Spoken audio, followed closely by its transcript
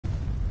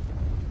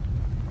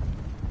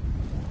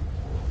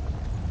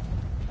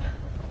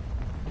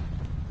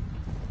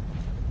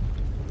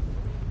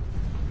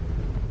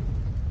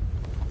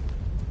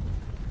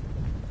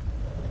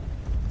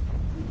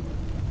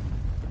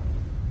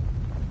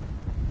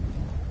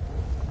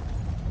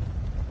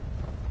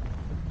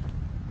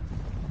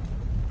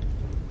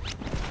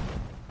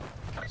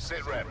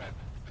Sit rep.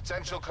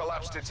 Potential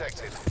collapse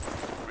detected.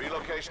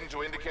 Relocation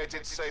to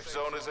indicated safe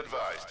zone is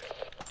advised.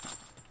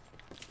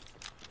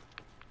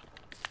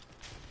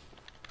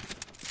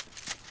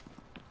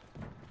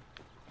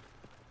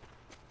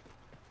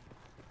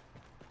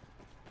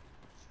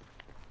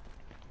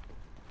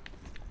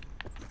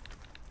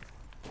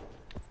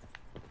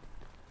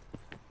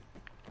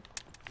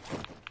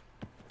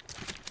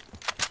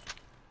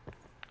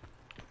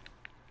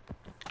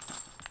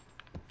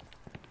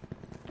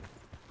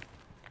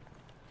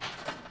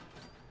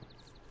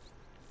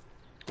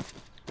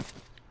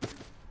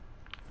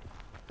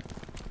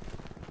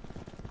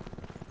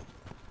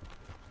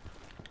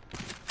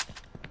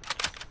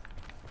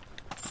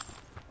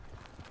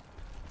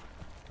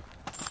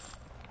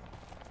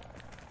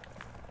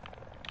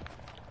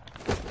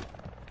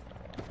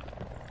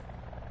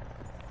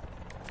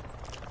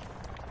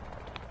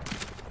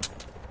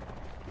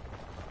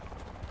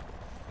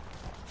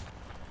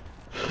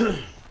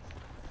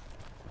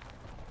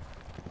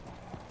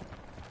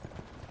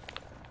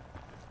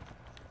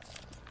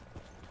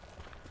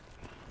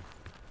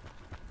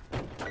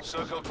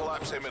 Circle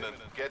collapse imminent.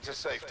 Get to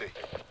safety.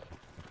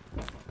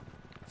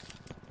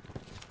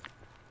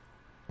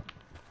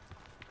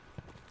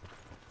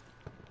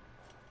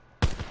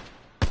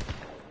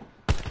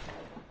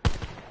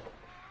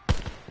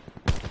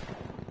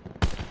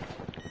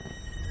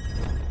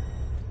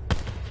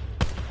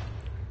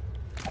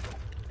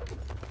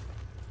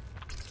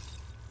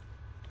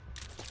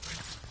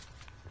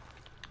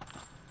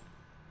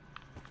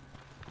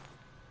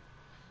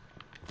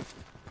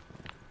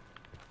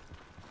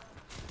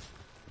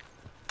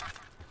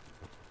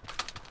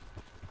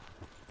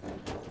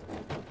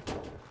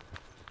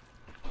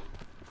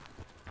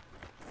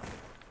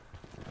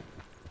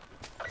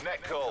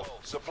 Net call.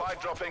 Supply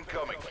drop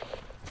incoming.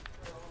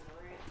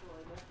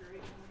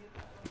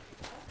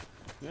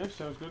 Yeah,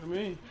 sounds good to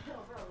me.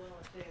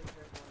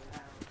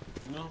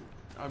 No,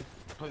 I'll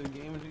play the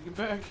game until you get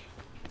back.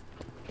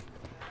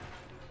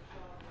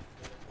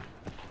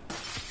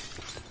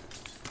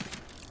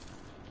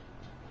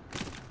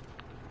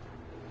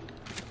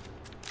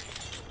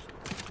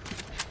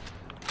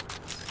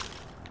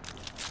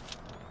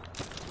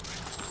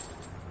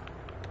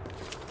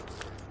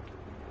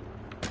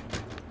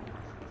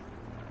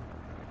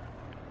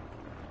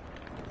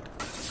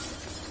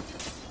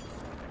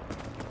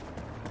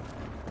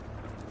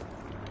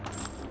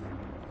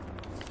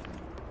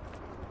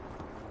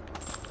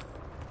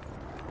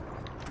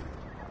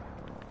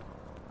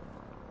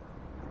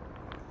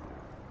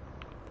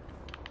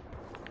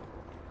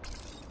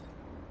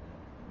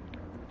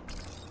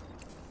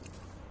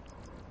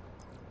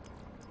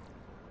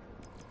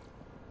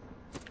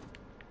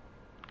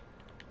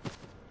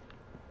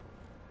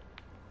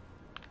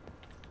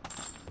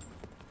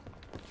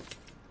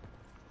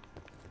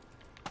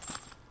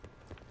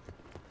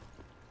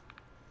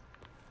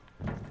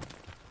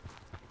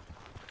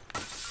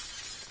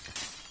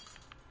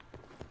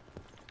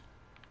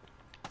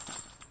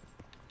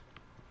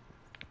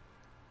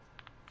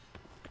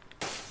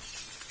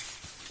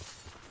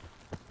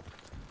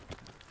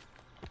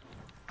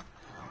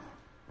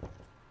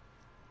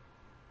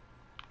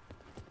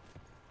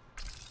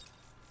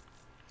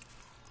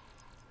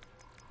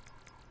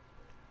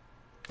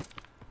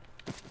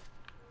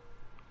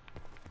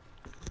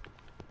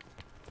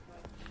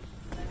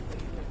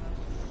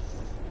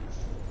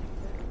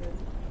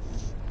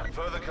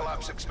 Further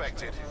collapse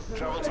expected.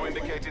 Travel to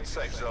indicated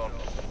safe zone.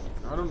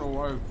 I don't know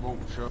why it won't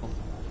show.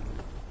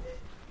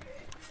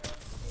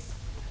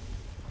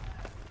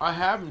 I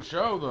have him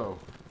show though.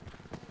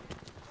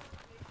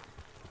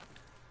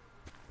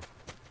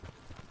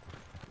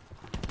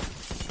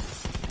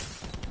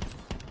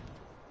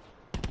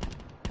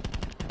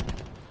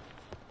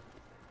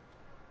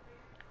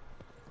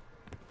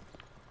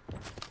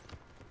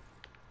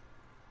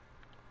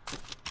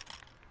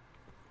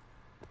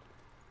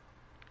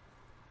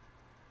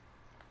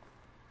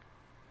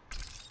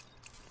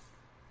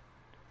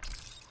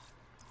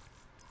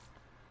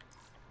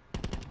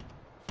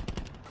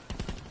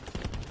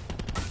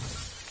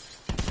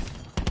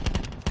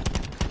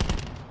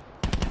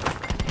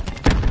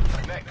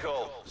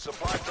 Call.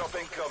 Supply drop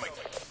incoming.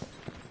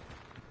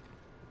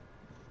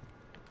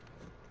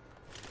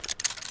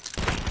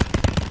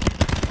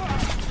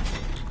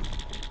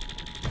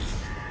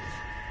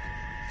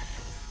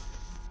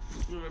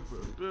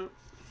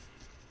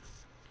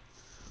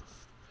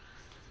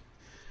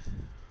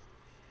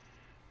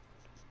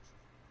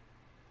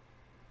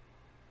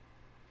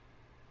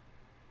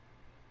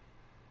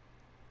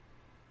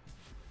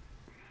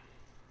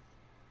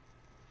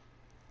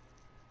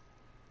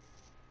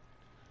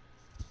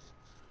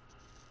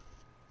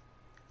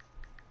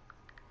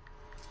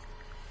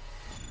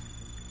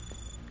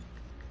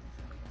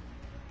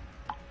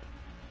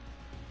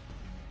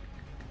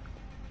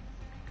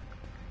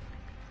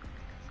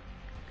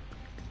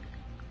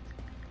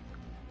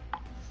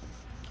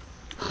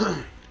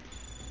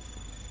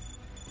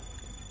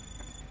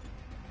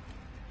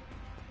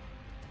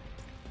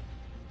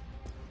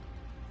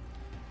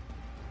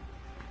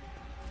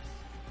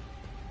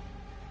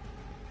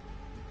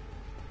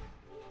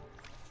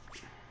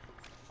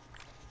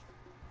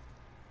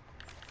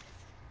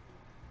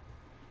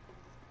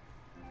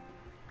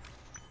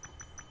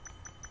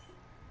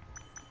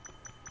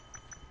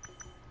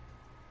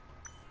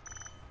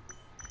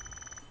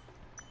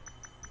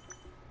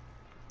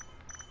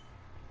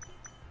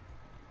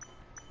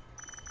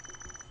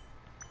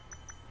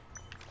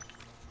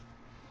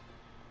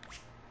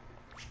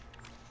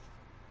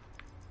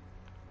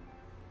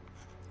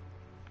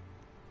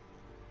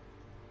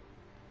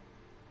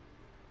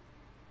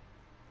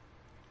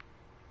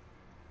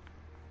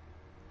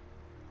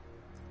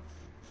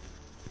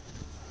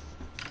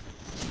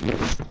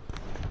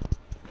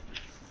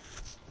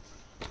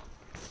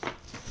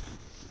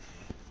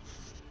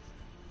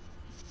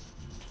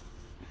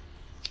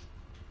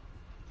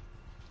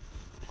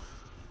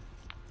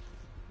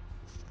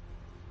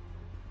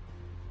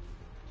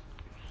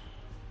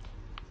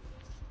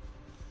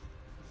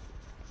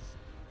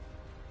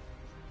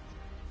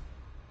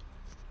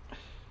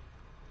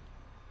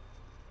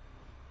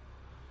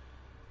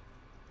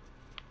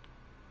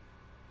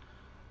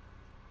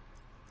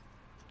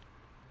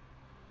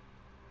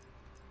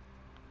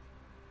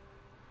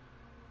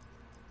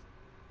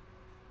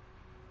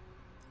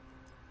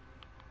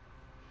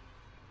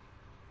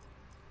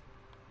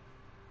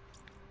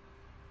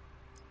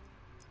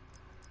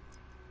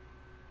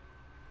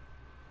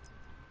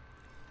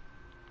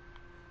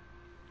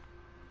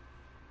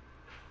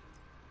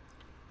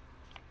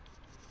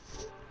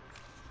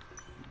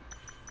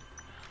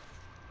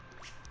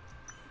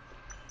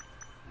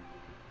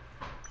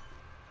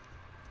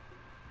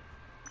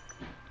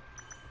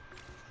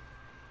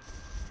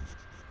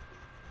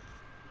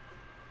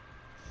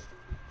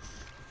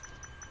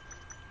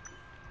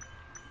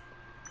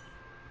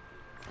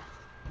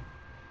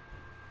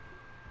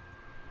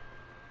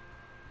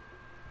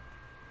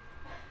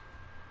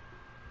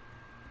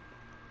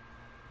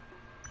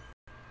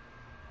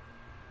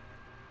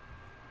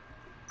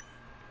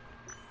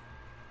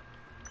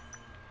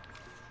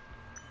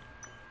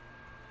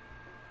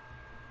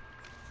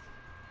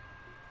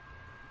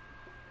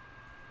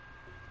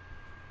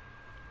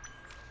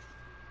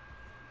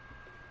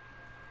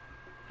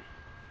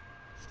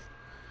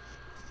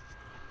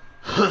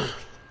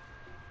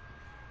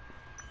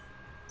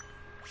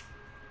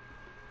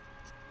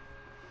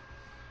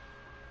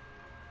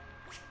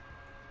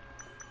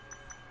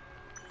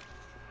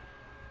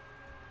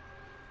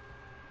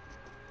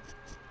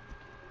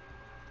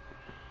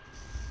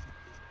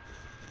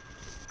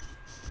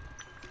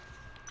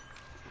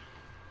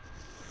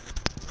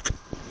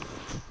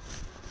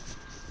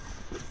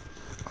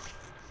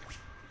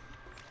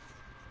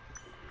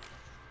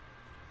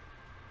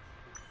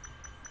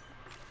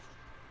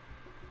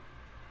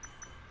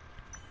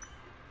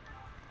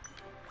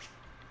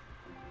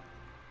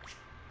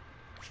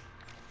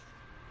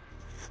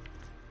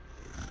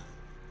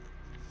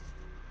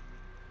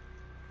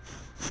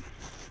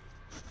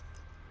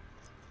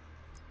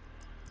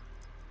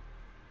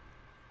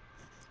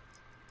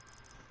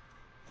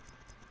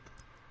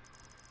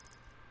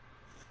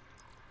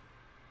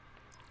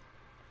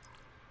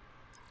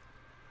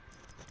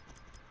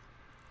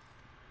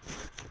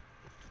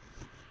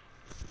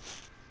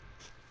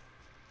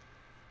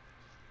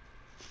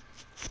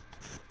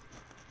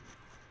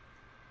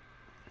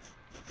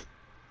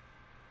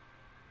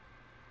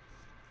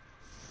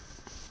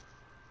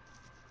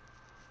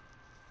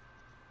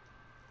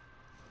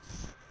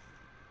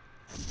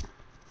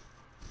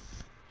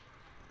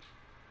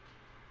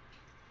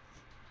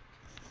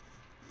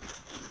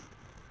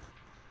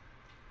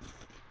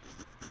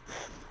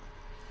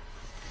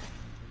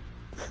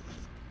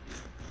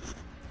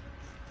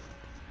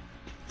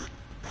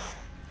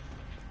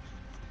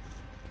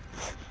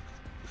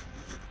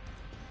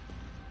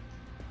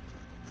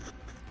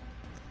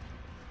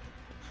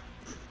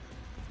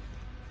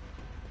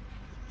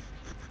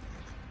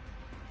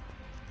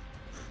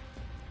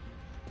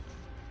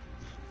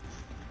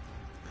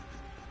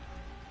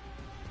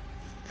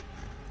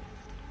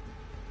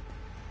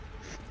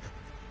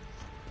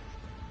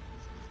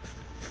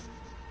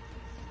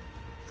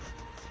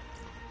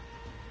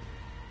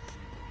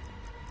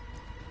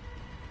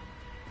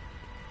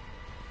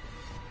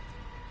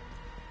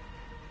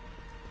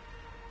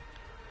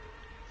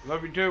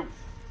 Love you too.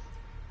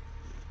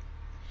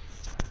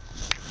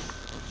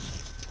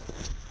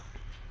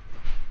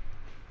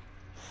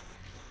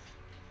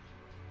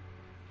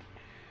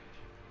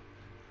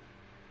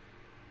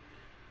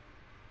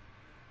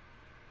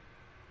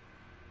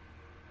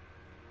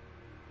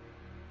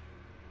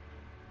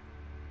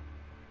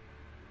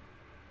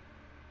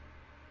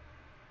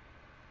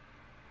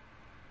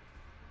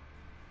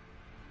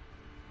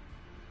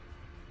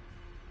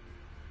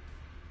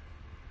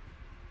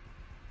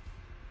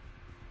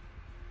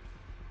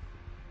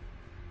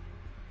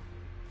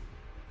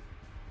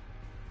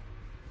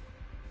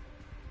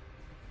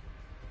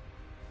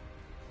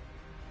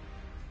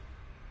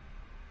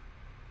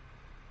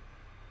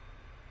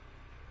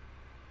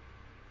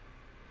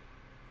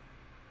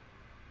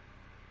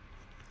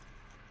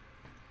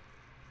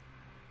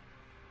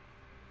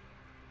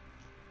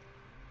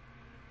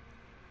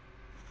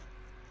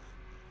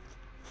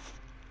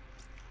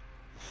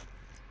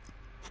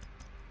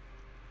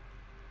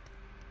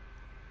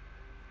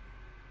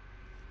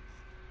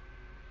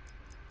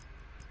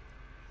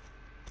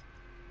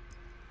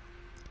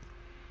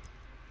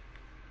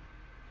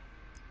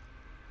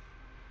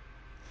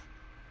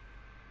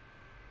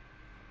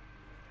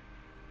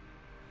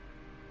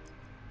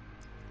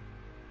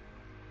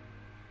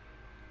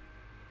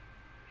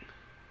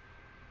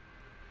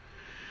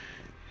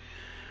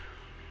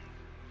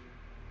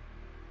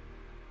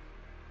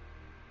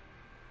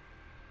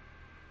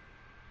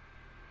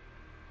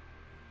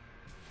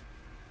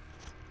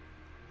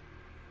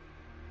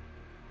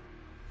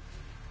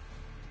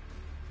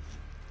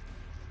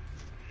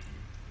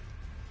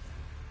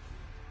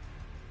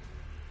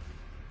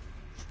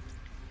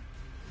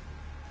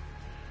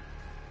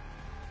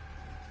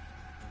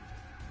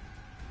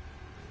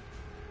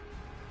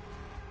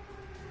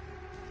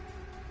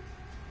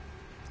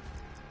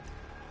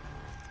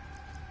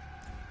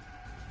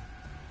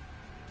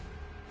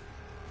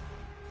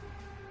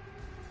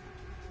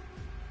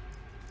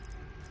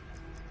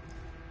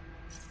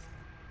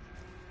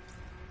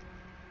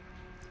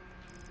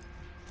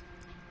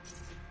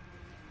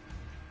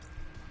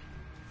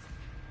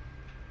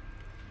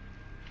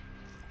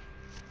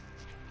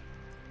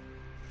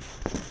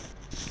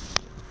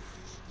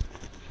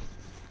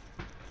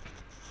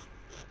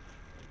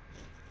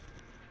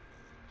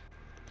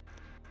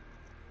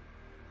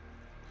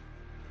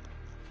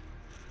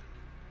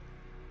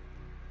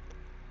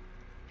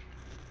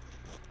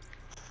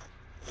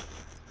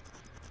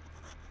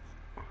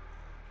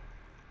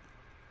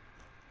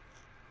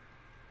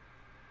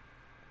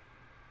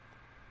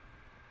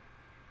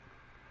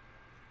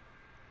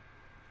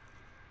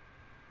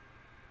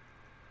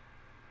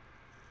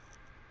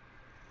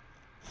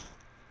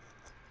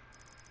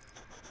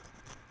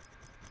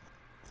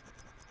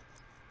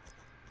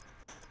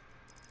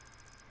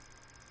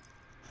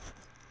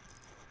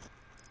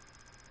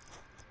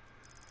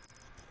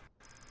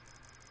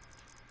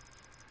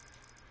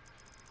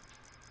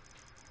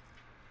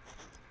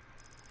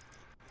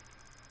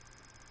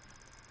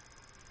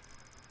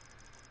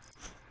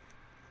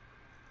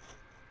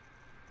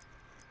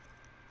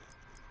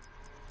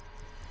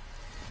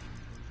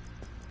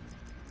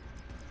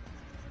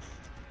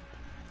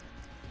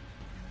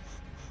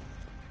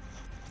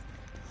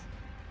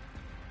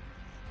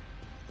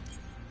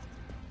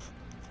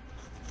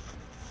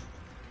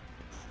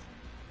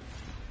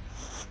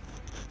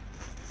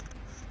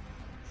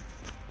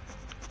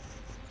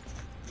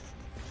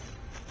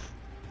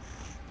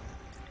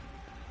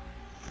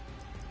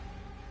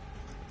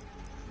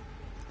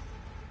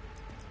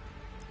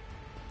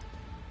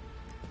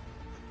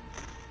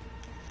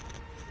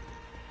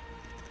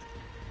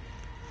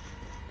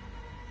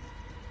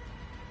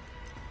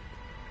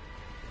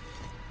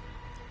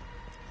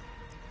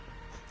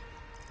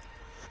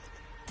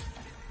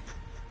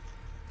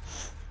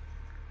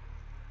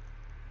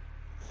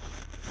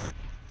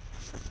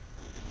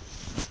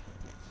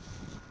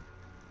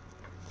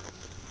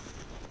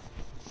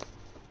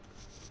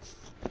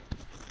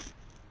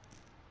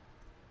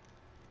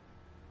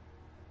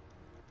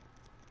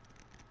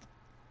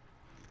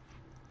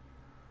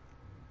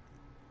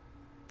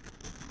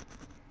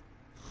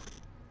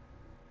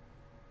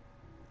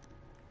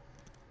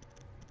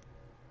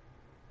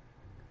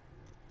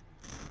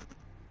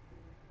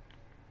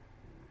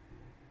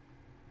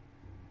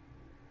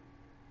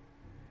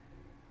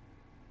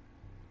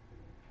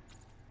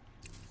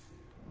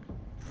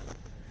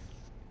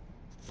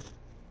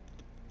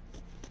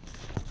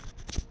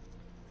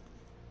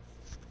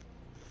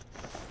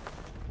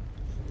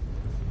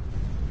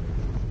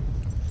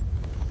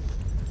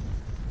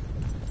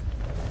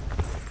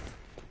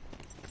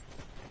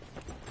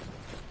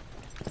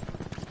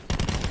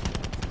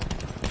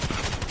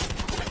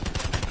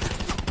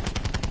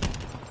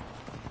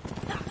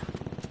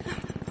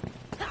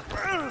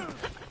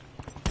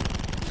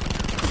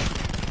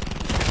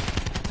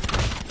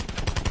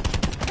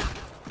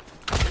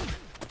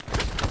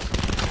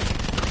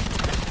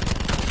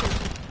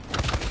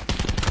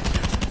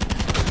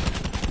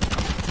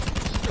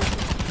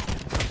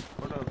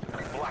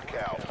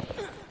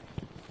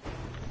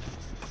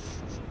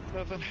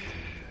 Nothing.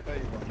 How you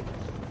going?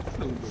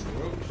 Doing good,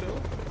 bro.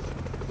 Yourself?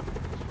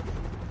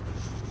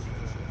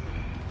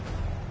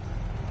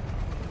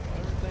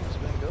 Everything's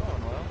been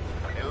going well.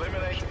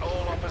 Eliminate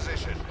all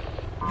opposition.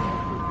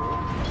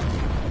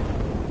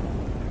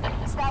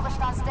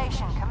 Established on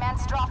station.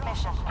 Commence drop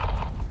mission.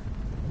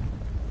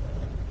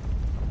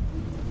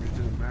 We're just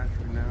in a match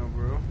right now,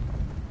 bro.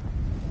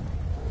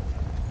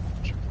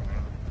 What's your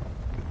plan?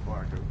 It's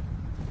Blackout.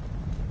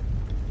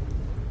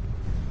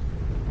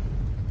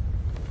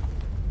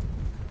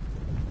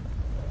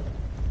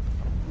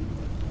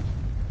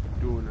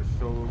 Doing a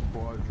solo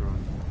quad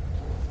run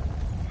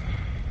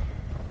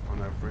on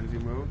that frenzy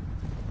mode.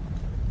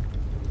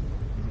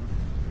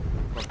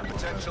 Fucking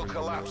love that Potential frenzy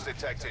collapse mode.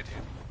 detected.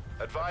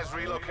 Advise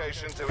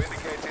relocation to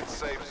indicated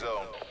safe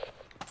zone.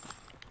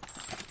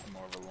 I'm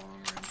more of a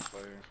long-range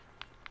player.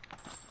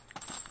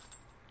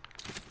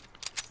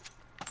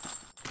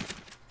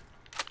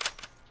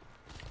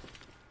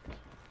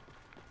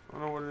 I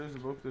don't know what it is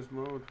about this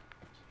mode.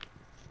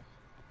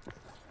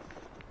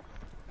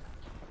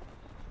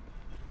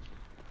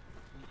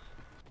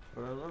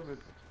 But I love it.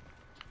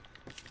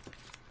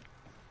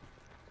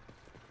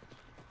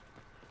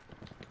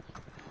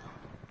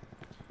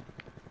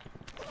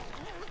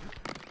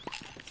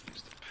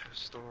 Use the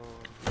pistol.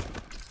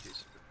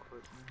 Piece of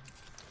equipment.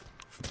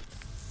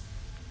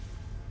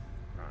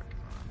 Rocket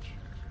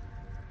launcher.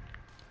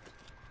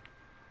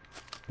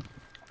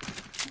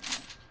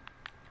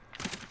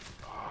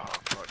 Oh,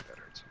 fuck, that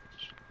hurts so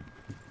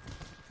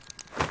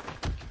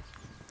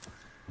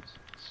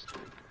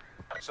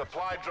much.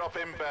 Supply drop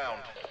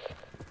inbound.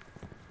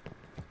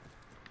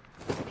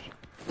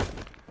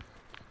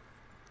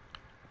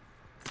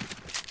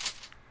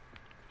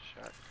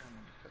 Shotgun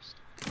and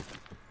pistol.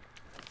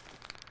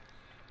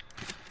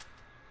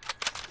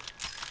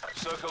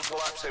 Circle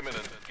collapse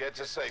imminent. Get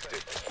to safety.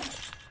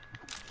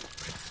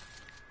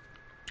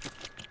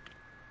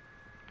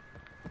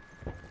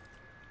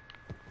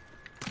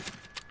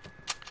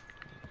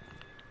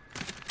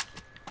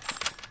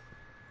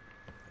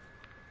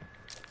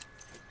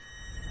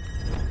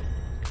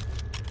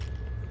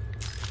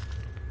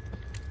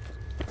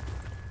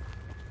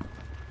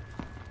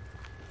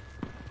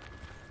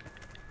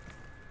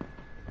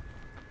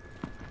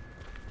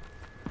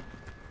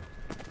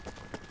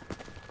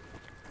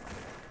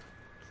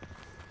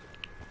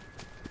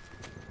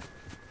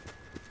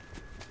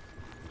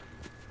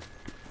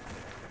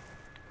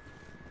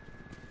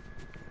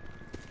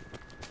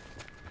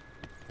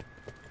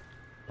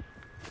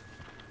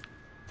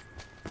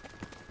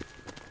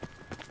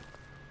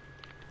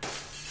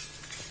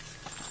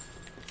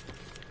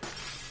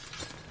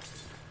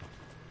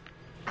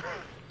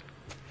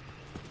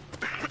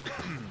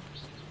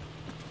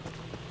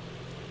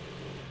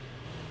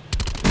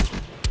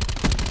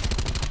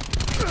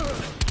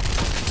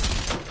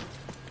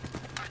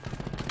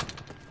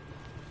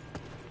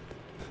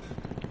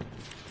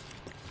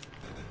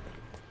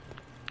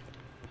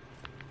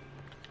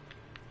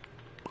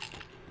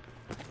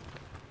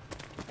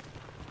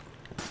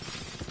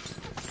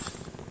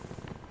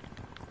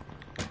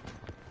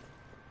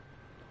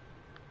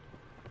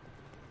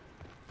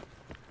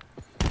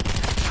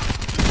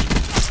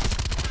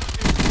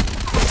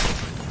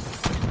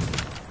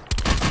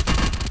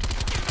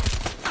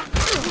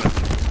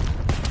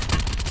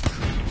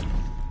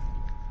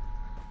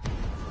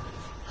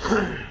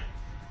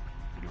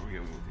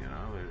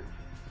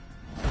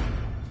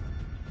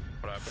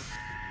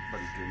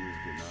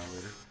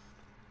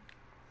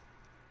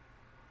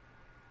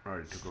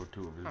 Already took out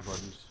 2 of his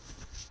buttons.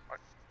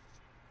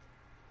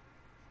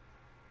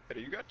 Hey,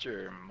 you got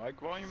your mic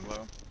volume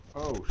low?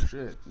 Oh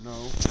shit,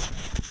 no.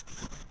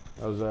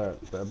 How's that?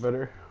 Is that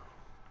better?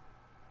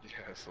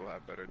 Yeah, it's a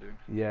lot better, dude.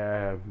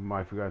 Yeah,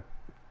 I forgot.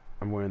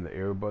 I'm wearing the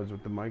earbuds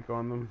with the mic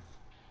on them.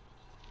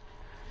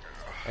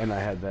 And I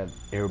had that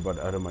earbud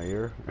out of my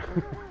ear.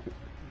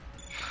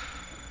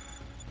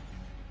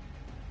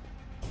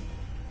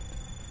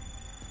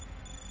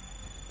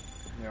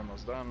 You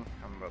almost done?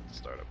 I'm about to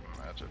start up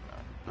a match now.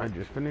 I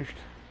just finished.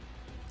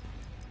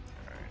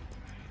 Alright.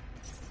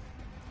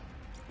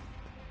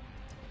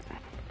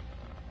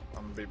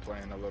 I'm gonna be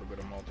playing a little bit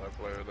of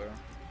multiplayer though.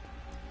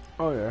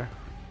 Oh yeah.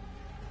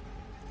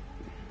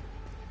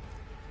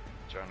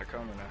 Trying to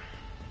come in now.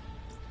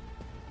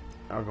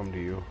 I'll come to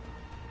you.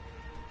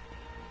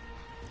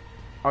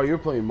 Oh, you're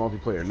playing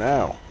multiplayer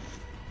now.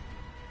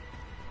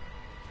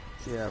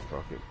 Yeah,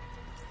 fuck it.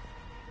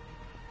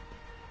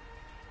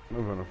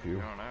 I'll run a few. You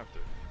don't have to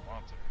if you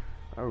want to.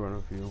 I'll run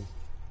a few.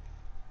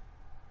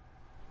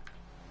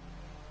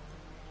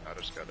 I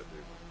just gotta do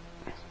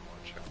some more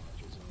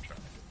challenges. I'm trying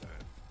to get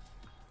that.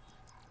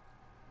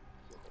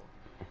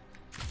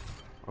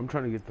 I'm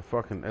trying to get the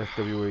fucking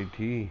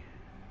SWAT.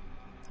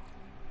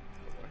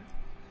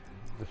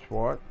 The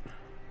SWAT.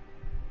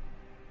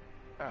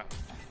 Ah,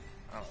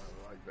 I don't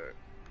really like that.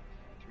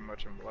 Too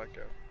much in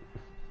Blackout.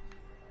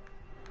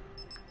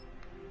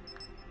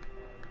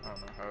 I don't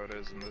know how it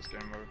is in this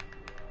game mode.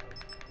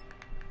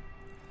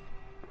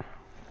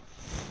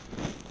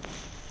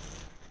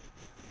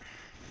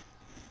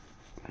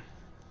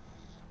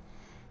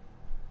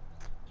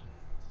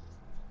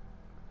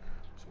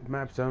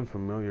 map sounds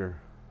familiar.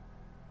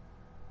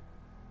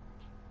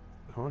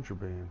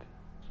 Contraband.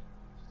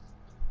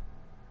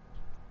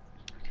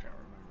 I can't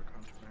remember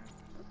contraband.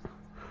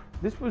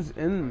 This was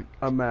in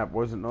a map,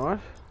 was it not?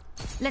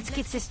 Let's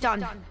get this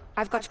done.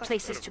 I've got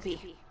places to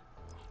be.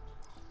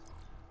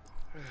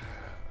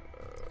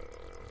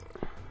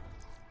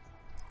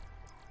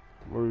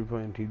 Were we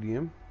playing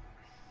TDM?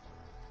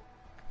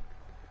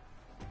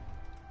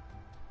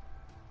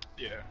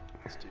 Yeah,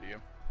 it's TDM.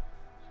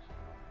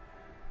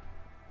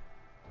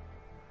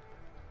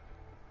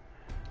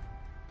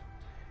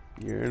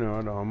 You're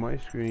not on my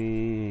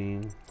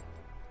screen.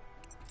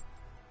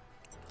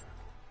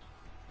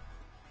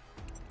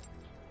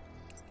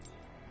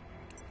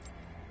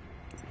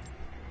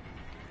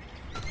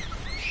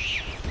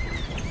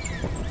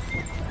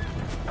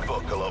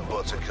 Buckle up,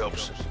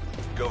 buttercups.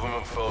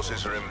 Government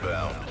forces are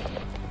inbound.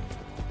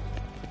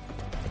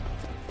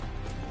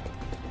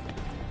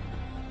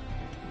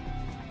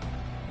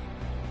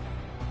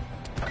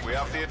 We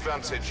have the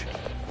advantage.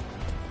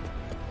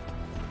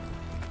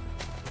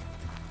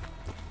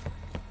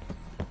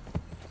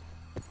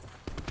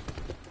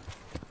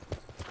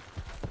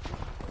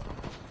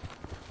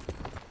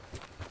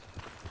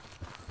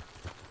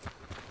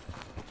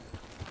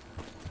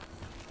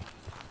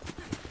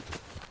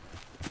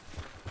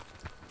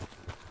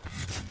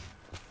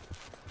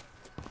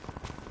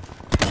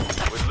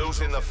 We're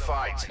losing the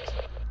fight.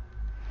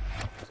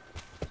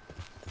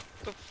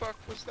 What the fuck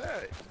was that? I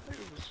think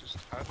it was just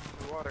hiding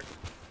in the water.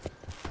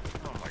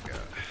 Oh my god.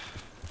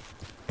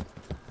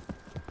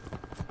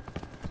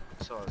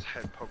 I saw his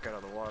head poke out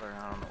of the water and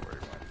I don't know where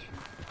he went to.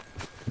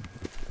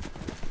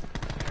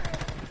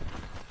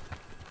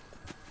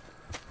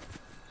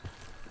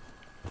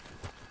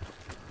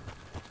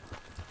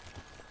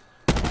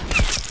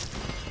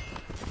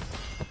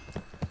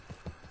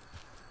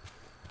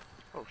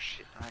 Oh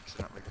shit, I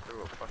accidentally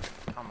threw a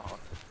fucking tomahawk.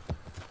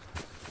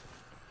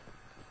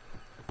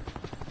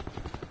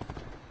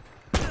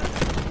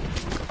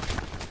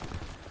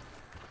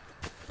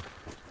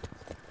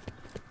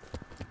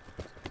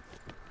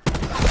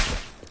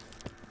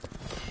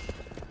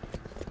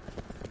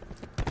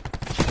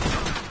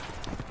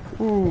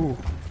 Ooh.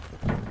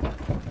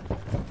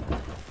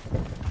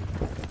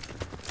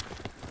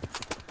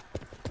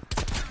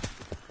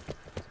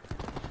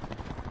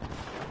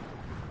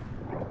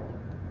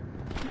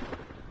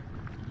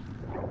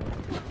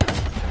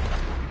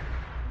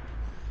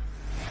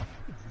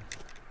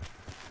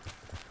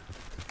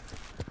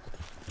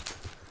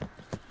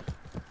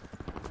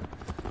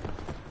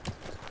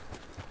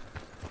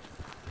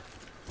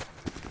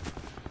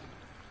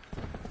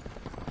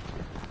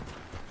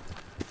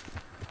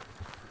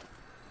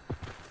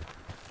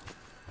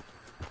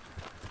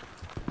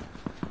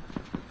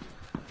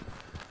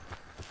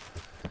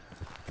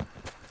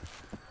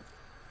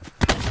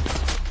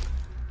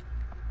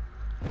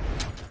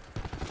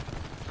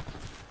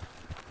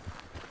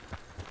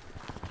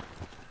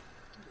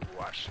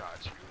 I shot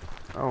you.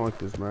 I don't like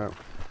this map.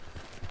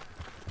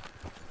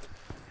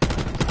 I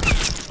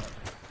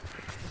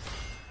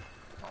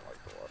don't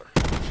like the water.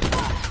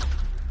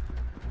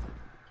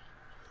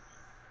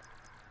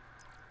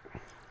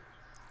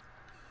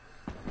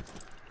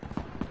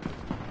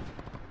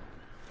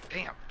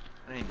 Damn.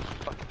 I didn't even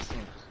fucking see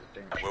him because of the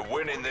damn. We're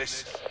winning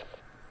this.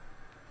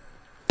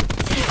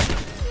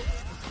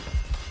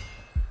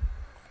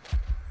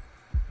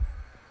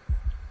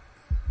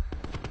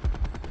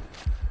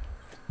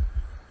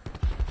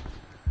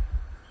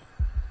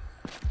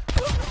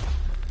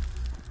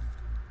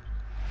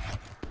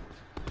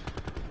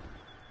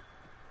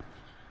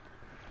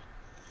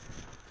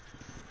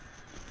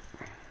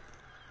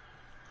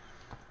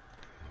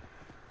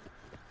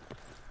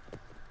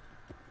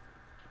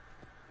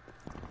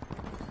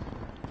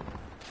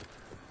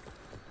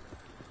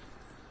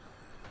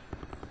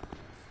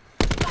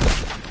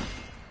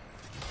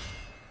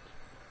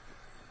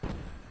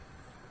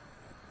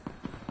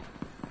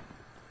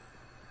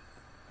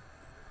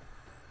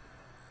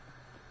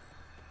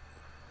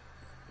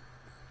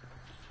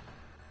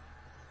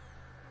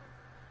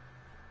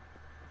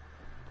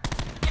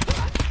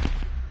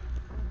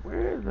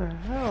 Where the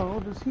hell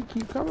does he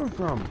keep coming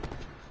from?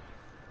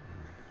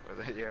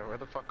 Where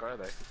the fuck are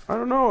they? I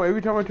don't know.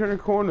 Every time I turn a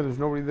corner, there's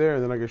nobody there.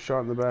 Then I get shot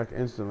in the back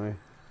instantly.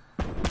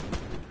 Oh,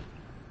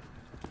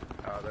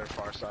 they're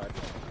far side.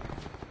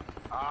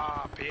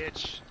 Ah,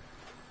 bitch.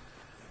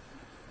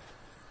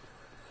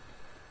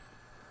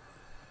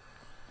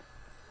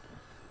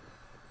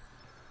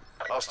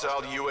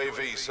 Hostile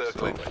UAV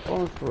circling.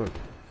 Oh, foot.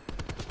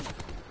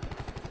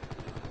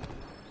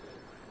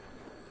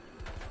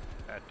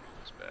 That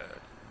dude's bad.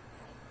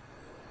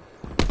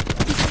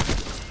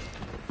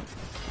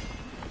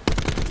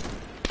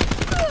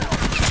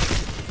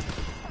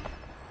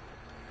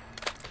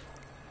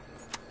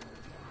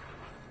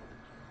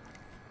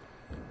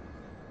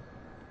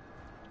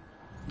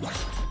 What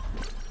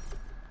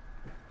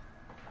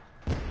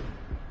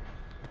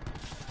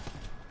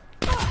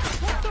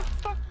the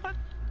fuck? My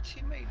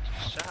teammate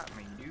just shot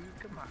me, dude.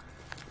 Come on.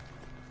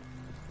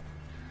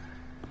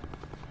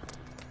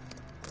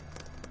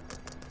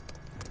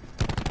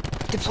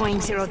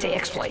 Deploying zero-day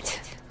exploit.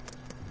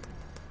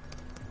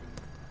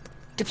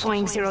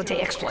 Deploying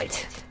zero-day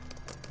exploit.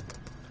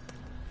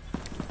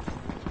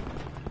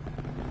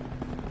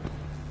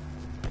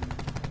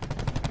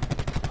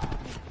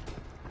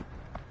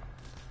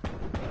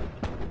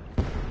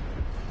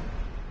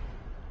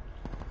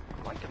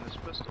 I'm liking this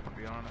pistol,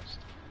 to be honest.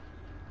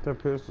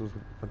 That pistol's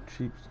a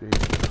cheapskate.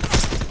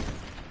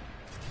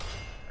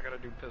 I gotta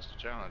do pistol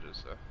challenges,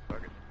 so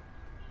fuck it.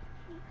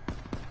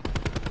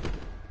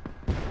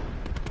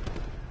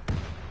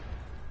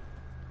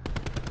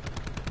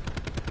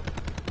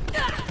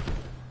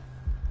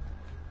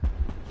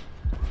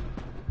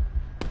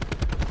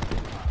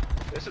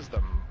 This is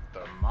the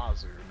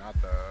Mazu, not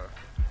the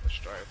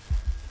Strife.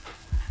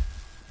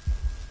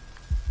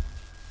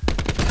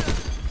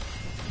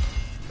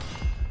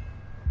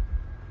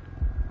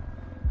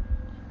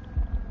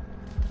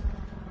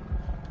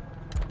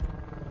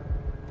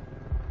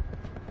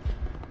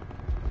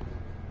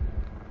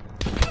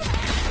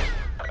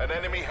 An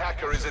enemy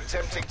hacker is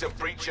attempting to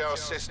breach our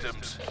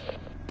systems.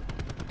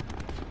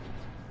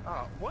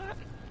 Oh, what?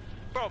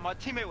 Bro, my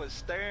teammate was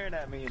staring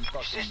at me and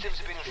fucking... Systems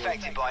have been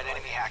infected by an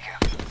enemy hacker.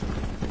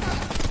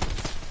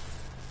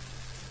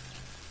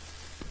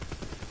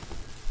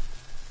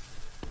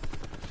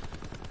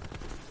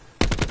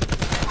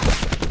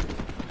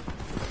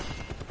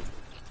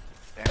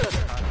 Damn, I'm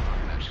trying to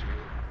find that shit.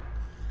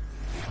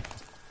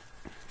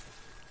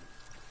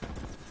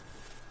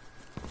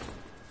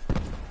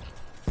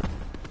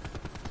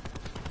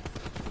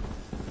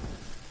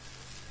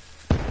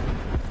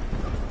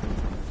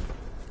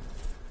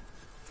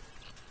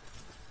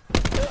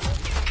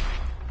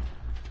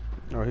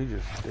 Oh, he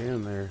just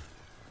standing there.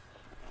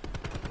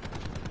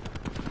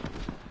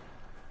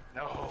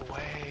 No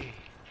way.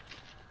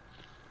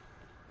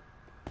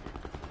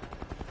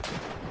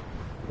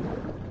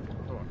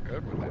 I'm doing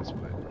good with this,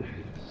 but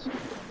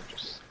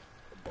just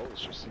the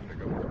bullets just seem to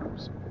go through.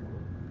 So.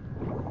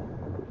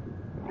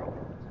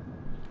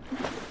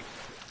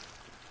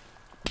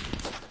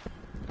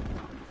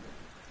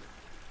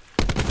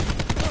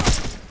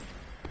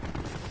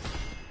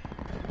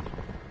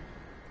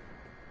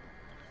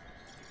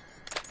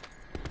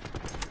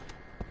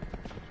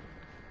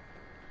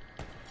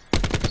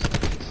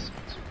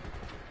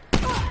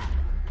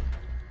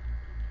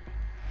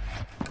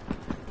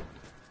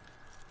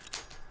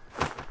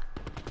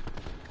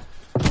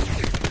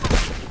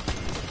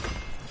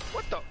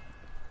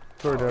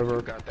 Sorry, Oh, Dever.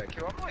 you got that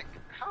kill. I'm like,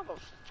 how the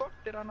fuck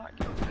did I not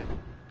get that?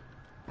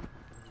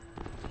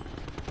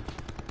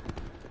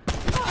 I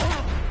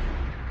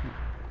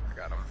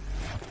got him.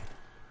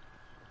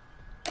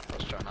 I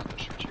was trying not to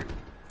shoot you.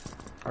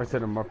 I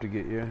set him up to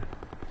get you.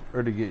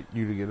 Or to get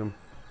you to get him.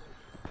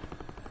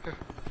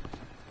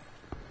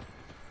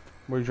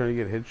 What, are you trying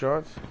to get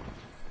headshots?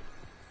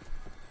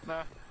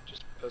 Nah,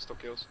 just pistol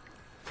kills.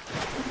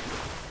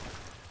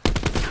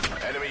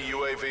 Enemy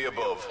UAV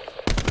above.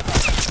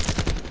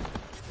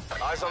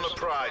 Eyes on the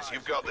prize,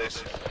 you've got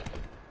this.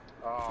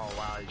 Oh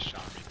wow, he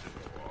shot me through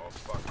the wall.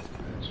 Fucking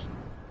bitch.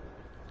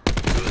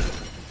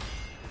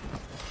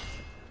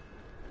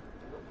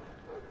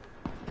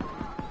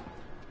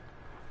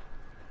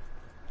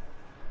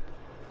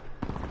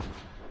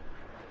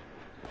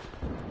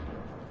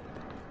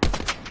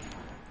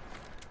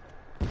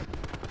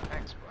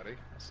 Thanks, buddy. I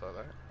saw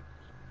that.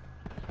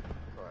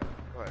 Go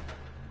ahead.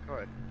 Go ahead. Go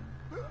ahead.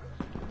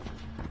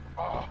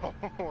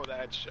 Oh,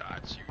 that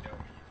shot, you know.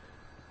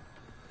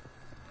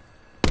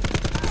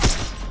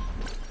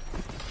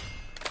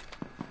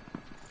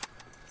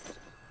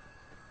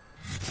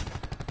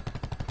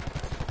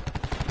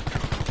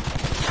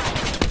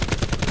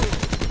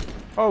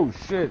 Oh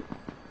shit!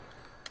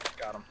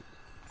 Got him.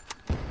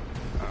 Oh,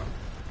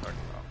 fuck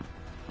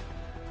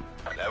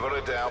no. Never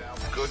a doubt.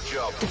 Good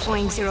job.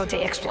 Deploying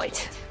zero-day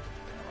exploit.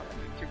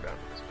 Too bad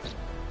for this pistol.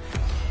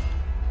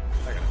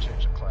 I gotta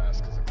change the class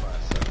because the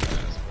class 7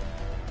 has.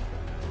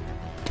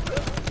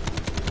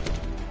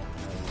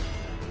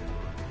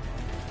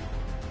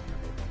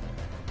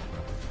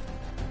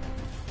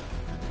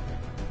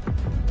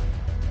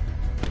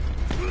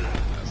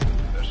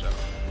 That's shot.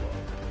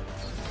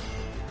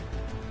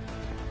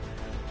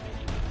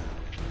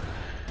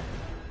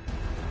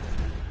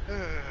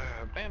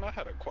 Man, I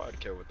had a quad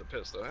kill with the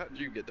pistol. How did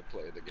you get to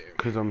play the game?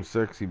 Cause I'm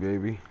sexy,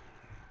 baby.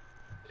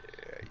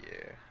 Yeah,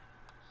 yeah.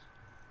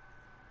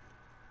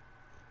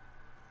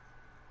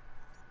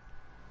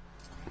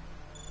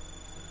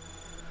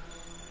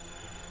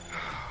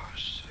 Oh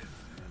shit,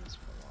 man, it's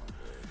been a long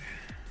day.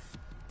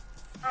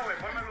 Ah, güey,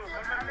 ponme luz,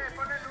 ponme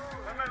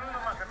luz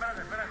nomás,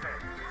 espérate.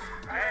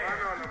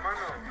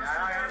 Mano. Ya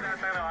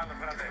está grabando,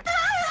 espérate.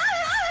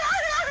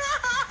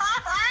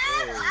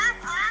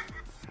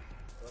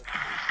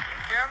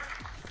 Kim?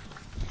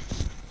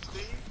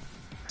 Steve,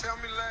 tell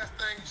me the last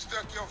thing you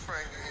stuck your finger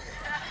in.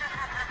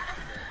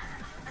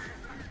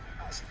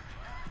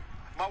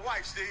 My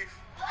wife, Steve.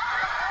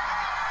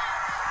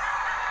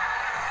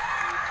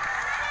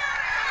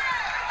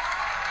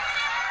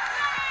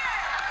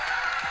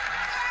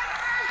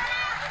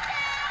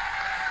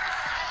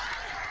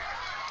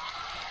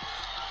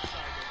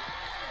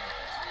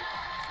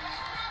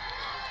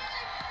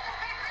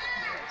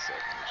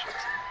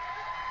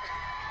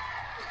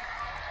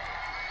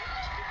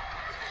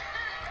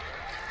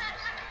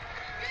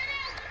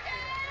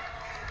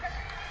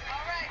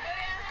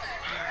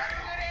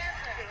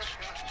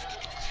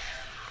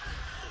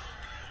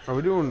 Are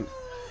we doing?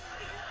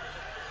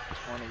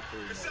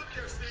 23.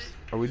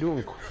 Are we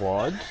doing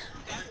quads?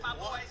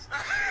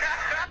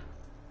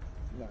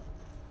 No.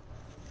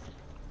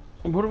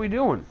 What are we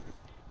doing?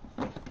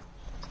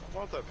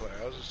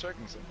 Multiplayer. I was just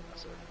checking something. I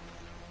said.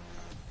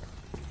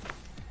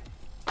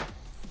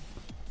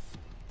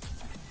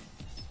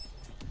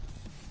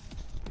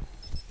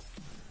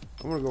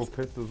 I'm gonna go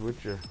pistols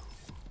with you.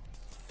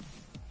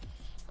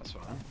 That's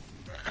fine.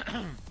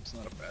 It's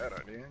not a bad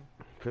idea.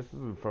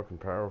 Pistols are fucking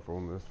powerful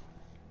in this.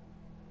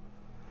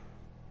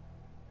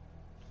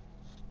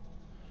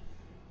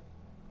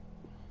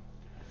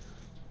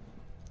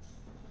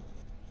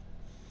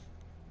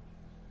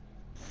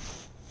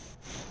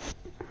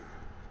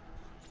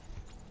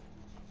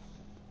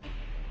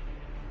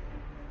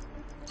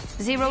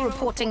 Zero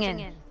reporting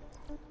in.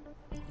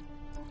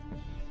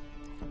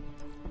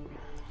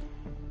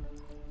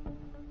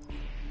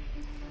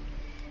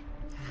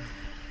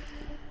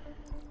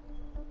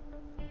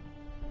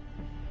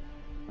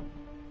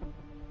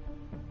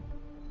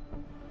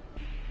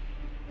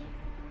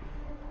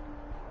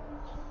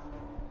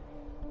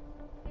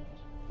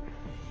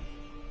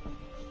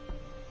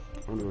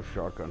 I'm gonna go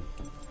shotgun.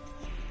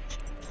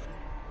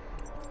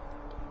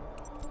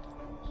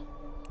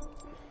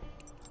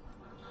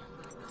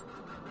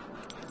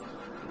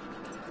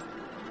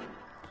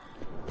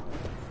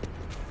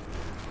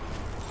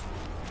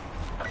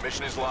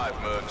 Mission is live,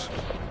 Mercs.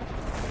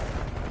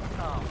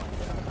 Oh my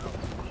god, I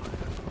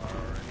was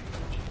already.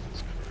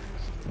 Jesus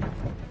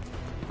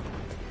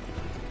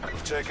Christ.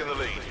 We've taken the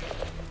lead.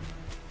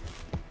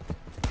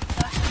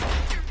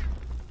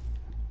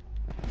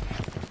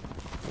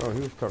 Oh, he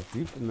was tucked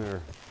deep in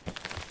there.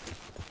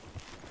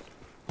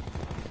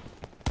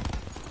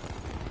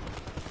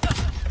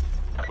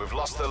 We've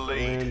lost the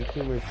lead. And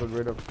teammates put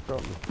right up to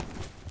something.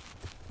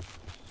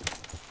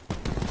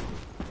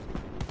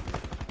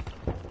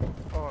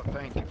 Oh,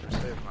 thank you for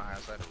saving my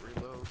ass. I had to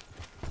reload.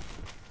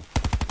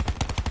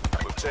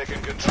 We've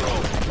taken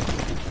control.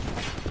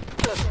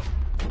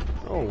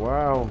 Oh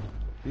wow,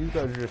 these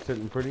guys are just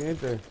sitting pretty,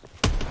 ain't they?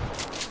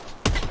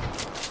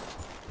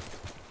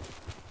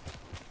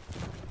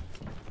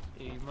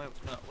 You might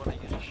not want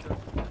to use a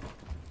shotgun.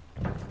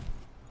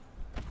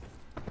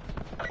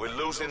 We're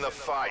losing the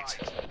fight.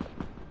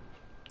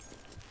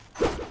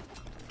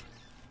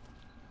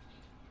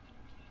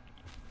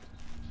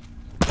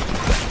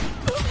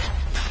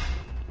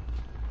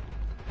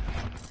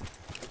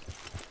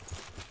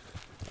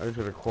 I just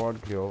got a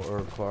quad kill or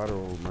a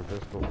collateral with my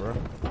pistol, bro.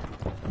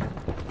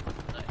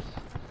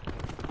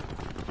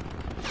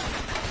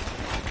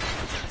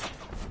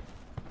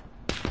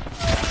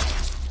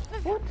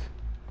 What?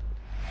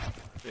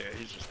 Yeah,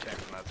 he's just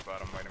camping that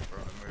spot. I'm waiting for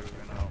him to move,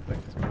 and I don't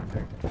think he's gonna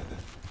take it.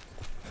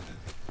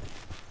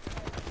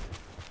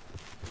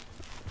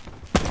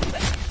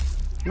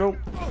 Nope.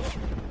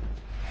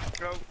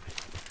 Go.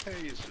 Hey,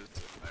 he's just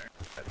sitting there.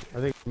 I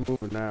think he's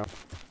moving now.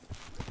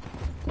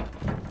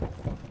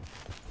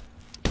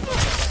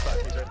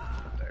 He's right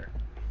there.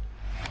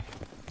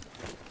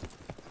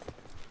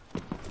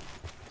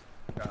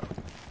 Got him.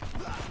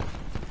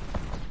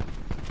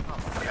 Oh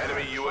my god.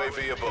 Enemy UAV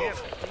above.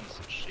 Piece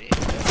of shit.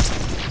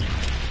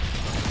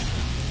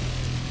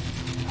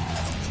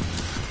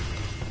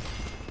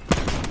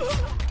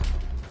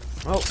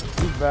 Oh,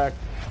 he's back.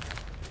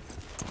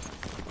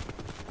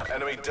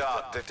 Enemy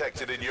dart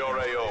detected in your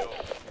AO.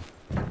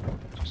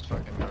 Just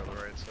fucking go to the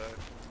right side.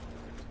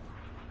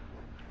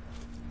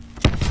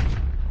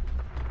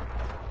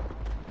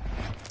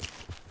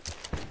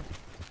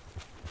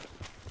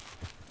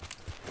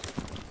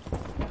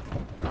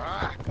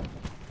 Ah!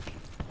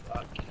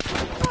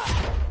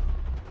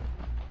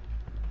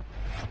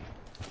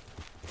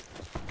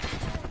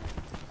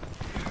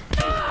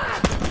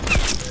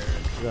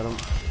 Got him.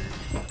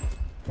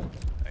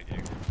 Thank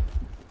you.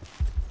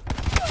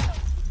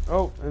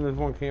 Oh, and there's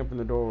one camp in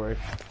the doorway.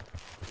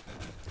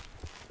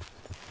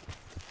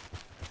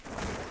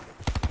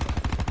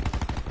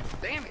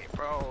 Damn it,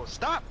 bro.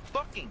 Stop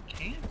fucking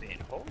camping.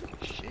 Holy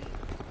shit.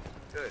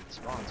 Good.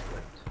 Spawn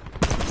split.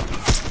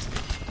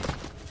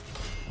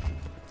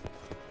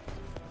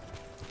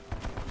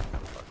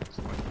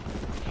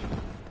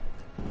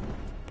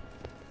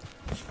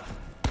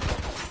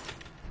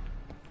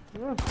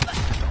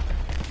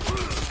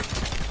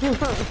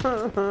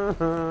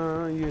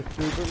 You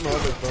stupid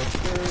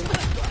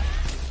motherfucker.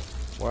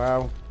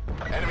 Wow.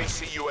 Enemy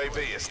CUAV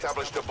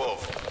established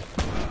above.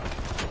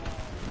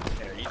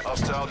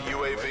 Hostile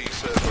UAV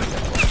circling.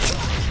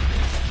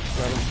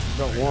 Got him.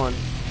 Got one.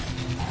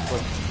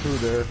 But two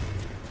there.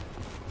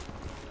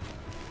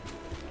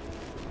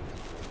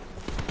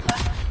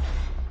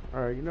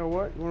 Alright, you know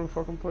what? You wanna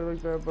fucking play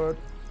like that, bud?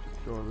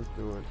 Sure, let's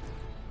do it.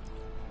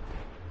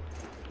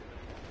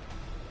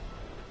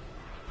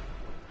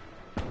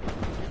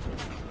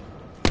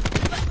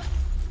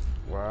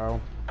 Wow.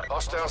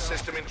 Hostile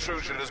system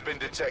intrusion has been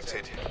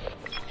detected.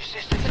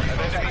 Systems An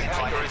enemy are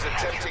hacker is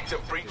attempting to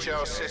breach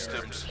our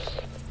systems.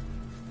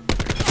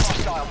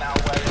 hostile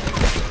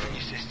malware in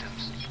your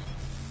systems.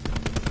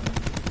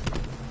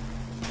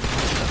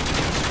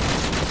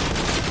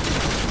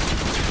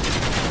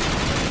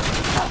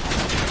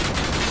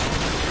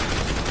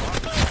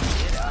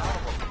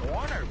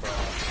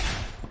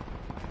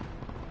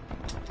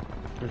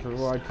 This is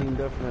why Team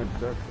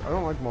Deathmatch. I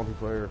don't like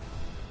multiplayer.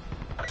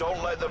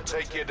 Don't let them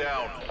take you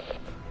down.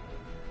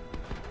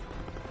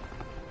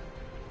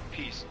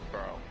 Peace,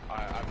 bro.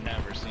 I've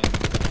never seen a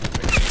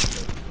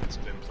game that's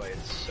been played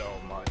so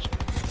much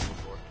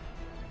before.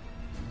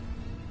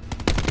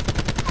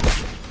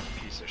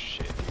 Piece of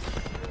shit,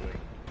 really.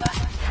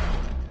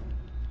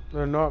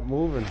 They're not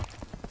moving.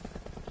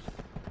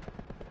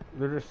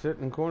 They're just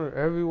sitting in the corner.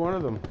 Every one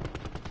of them.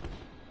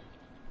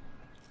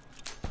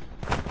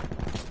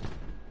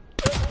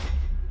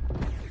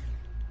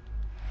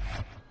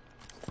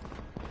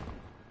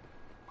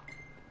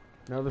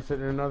 Now they're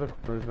sitting in other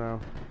corners now.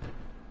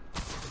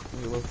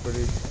 It looks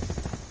pretty.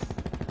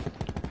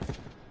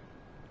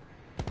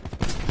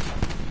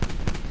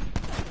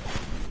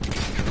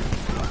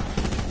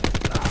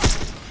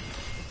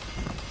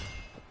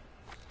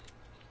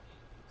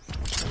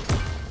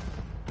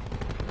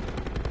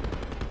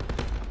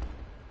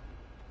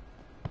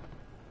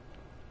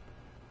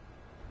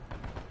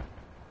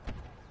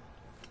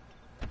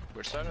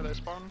 Which side are they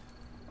spawning?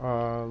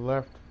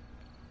 Left.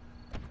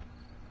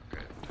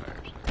 Okay,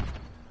 tires.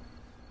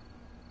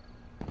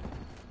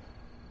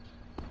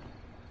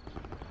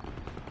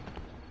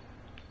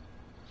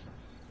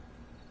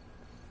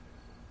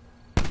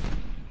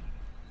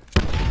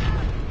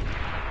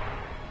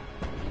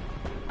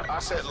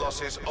 Asset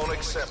losses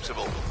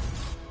unacceptable.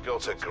 Go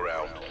to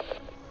ground.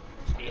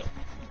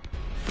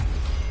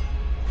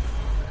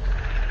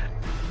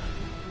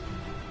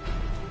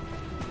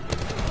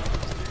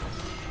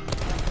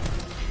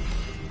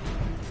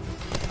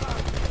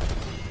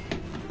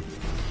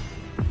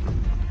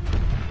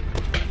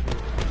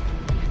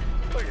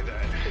 Look at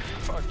that.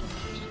 Fuck.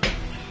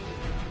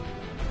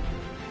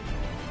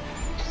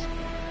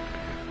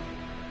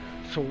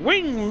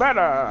 Swing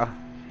better!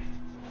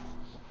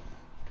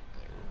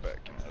 We're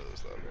backing out of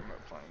this lobby. I'm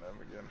not playing them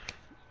again.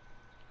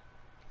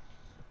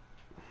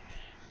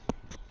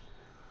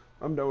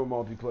 I'm done with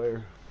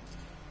multiplayer.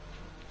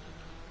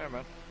 Hey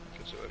man,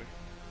 catch you later.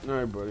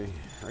 Alright, buddy.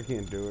 I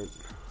can't do it.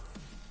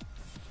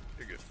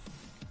 You're good.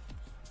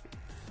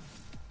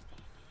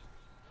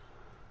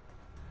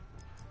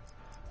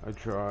 I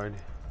tried.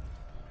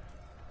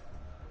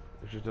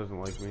 It just doesn't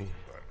like me.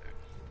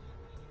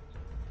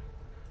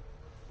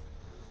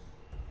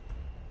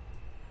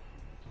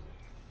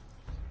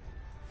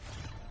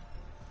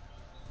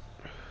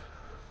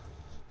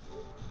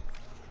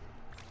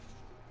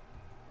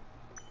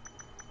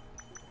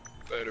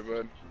 Later,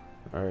 bud.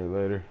 Alright,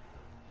 later.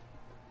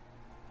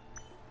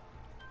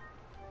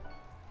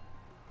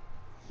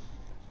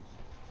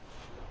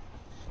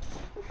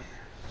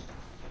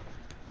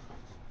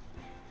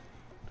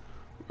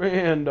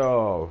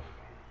 Randolph.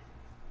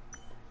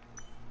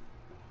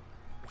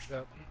 What's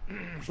up?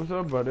 What's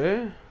up,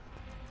 buddy?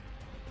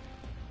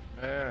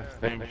 Yeah,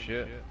 same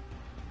shit.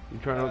 You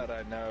trying That to...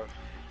 I know.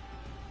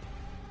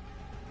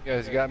 You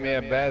guys got me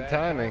at bad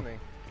timing.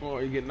 Oh,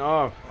 you getting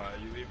off?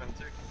 You leaving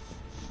too?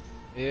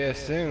 Yeah,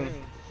 soon.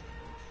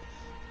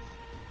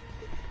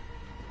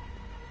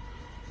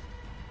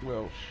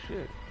 Well,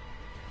 shit.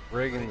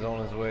 Reagan's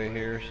on his way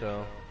here,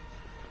 so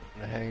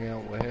I'm gonna hang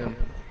out with him.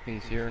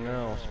 He's here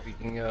now,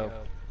 speaking of.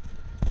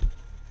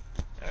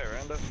 Hey,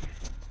 Randa.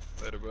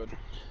 Later, bud.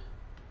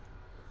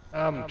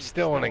 I'm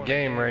still in a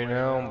game right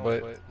now,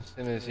 but as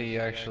soon as he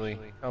actually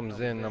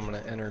comes in, I'm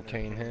gonna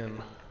entertain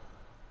him.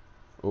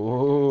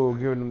 Oh,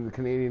 giving him the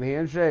Canadian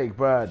handshake,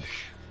 bud.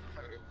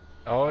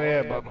 Oh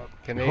yeah, but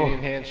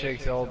Canadian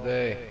handshakes all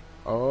day.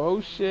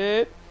 Oh,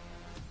 shit.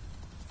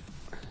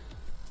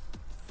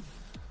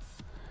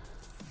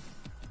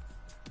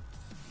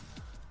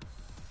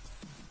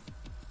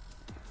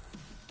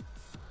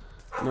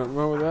 Nothing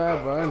wrong with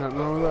that, bud. Nothing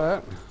wrong with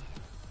that.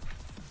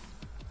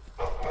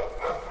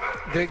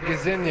 Dick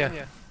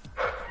Gazinia.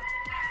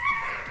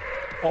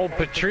 Old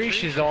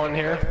Patricia's on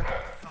here.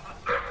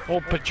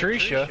 Old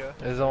Patricia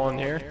is on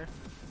here.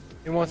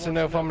 He wants to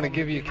know if I'm going to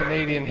give you a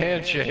Canadian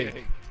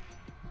handshake.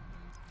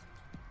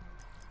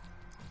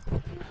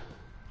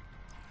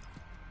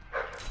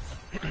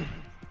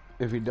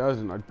 If he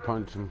doesn't, I'd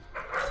punch him.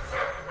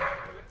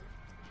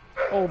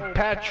 Old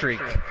Patrick,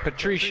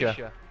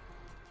 Patricia.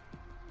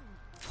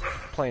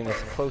 Playing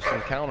this Close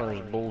Encounters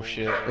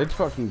bullshit. It's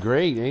fucking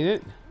great, ain't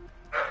it?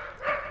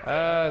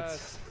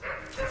 It's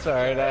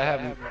alright. I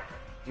have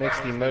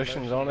mixed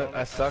emotions on it.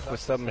 I suck with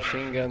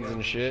submachine guns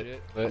and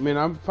shit. But I mean,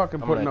 I'm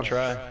fucking putting up.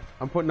 try.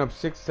 I'm putting up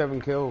 6,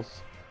 7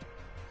 kills.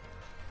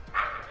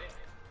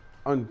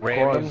 On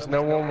Randoms, quads.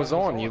 no one was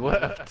on. You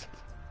left.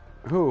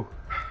 Who?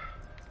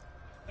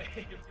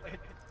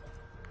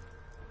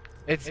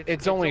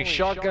 It's only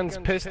shotguns,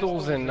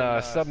 pistols,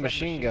 and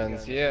submachine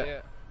guns.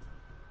 Yeah.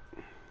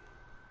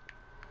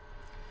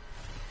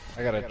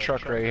 I got a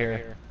truck right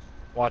here.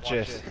 Watch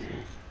this.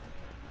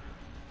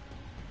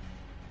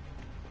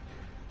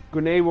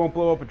 Grenade won't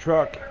blow up a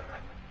truck.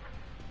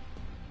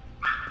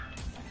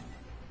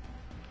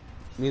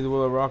 Neither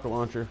will a rocket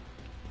launcher.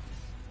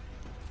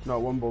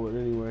 Not one bullet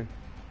anyway.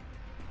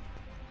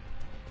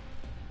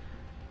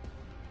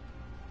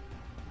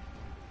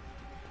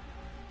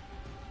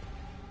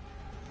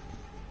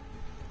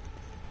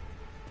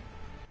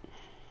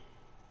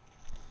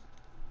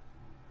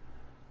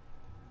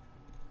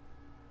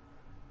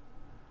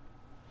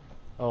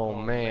 Oh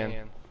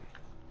man.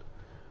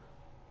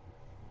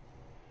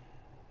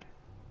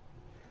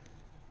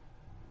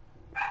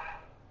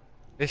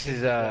 This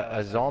is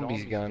a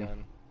zombie's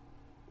gun.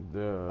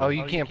 Oh,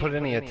 you can't put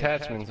any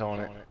attachments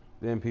on it.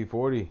 The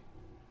MP40.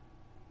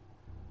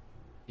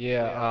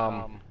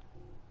 Yeah,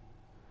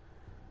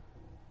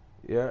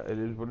 Yeah, it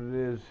is what it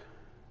is.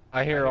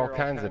 I hear all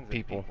kinds of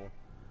people.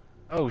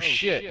 Oh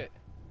shit.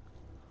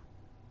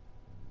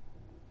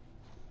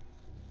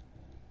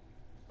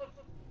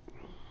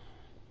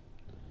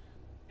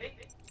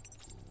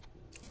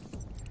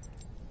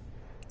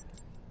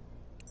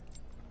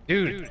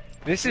 Dude,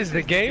 this is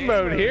the game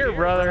mode here,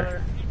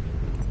 brother.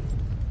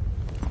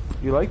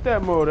 You like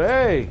that mode,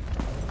 hey?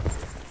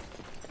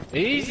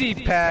 Easy,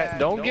 Pat.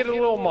 Don't get a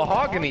little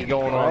mahogany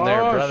going on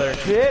there, brother.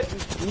 Shit,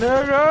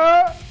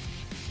 nigga.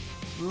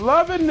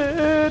 Loving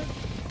it.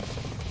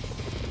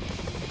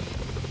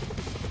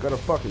 Got a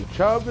fucking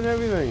chub and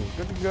everything.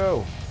 Good to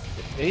go.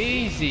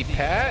 Easy,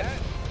 Pat.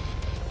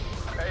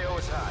 AO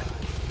is hot.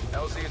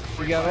 LZ is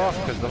We got off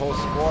because the whole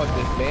squad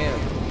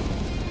disbanded.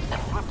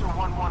 Lifter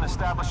 1-1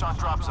 established on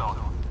drop zone.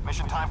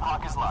 Mission time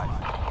clock is live.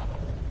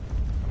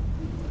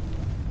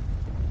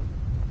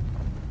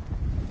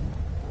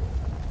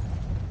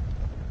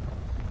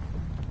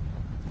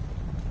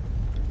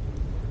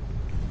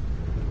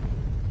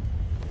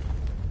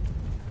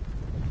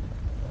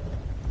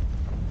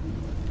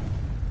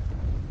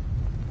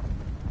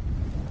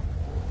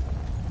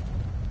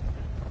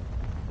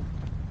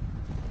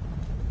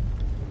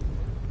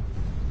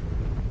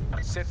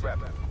 Sit rep.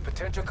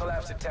 Potential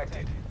collapse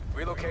detected.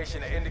 Relocation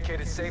to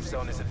indicated safe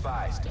zone is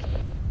advised.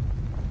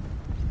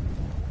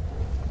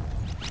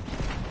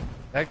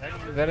 That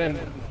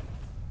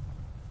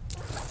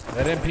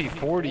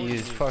MP40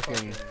 is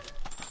fucking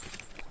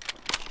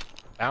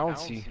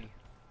bouncy.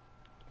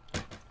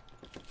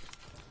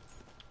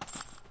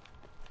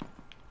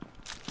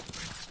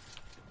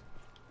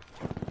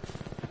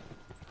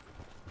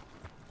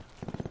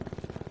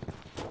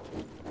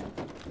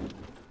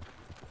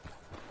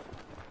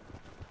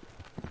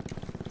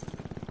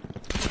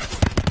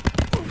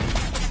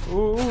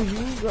 Ooh,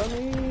 you got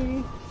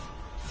me.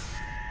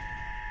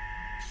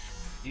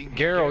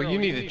 Garrel, you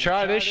need to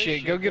try this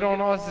shit. Go get on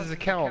Oz's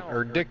account,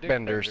 or Dick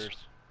Bender's.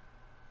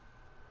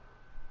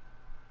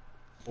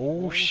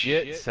 Oh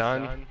shit,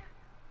 son.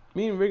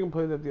 Me and Reagan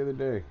played that the other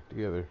day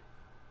together.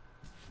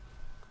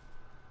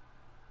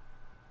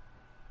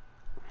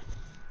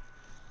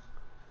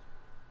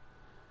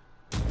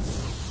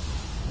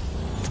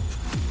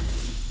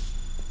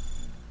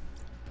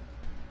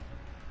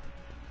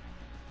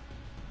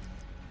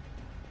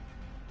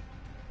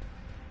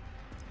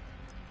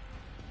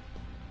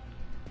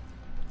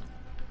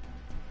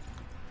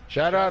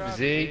 Shut up,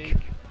 Zeke.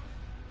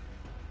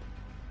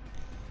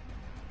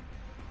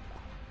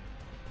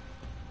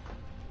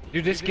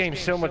 Dude, this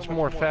game's so much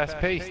more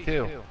fast-paced,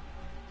 too.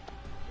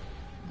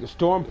 The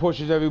storm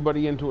pushes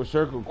everybody into a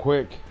circle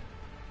quick.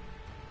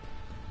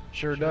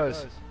 Sure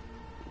does.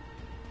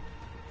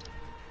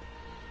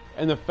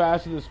 And the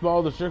faster the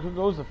smaller the circle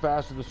goes, the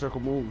faster the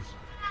circle moves.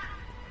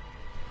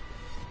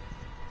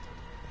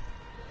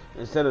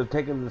 Instead of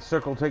taking the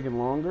circle taking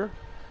longer,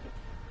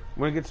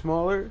 when it gets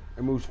smaller,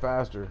 it moves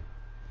faster.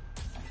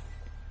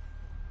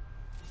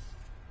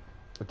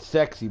 It's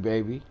sexy,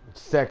 baby.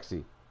 It's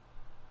sexy.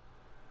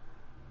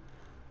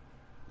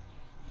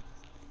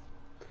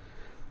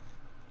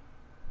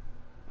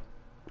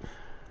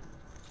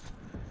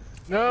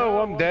 No,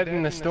 I'm dead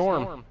in the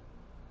storm.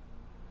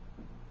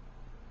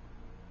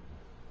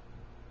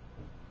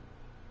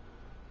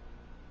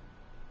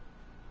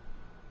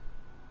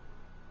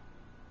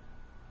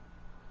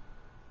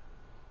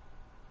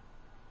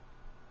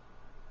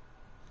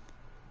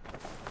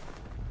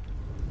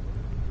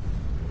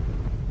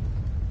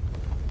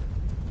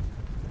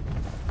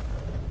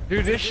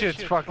 Dude, this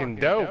shit's fucking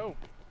dope.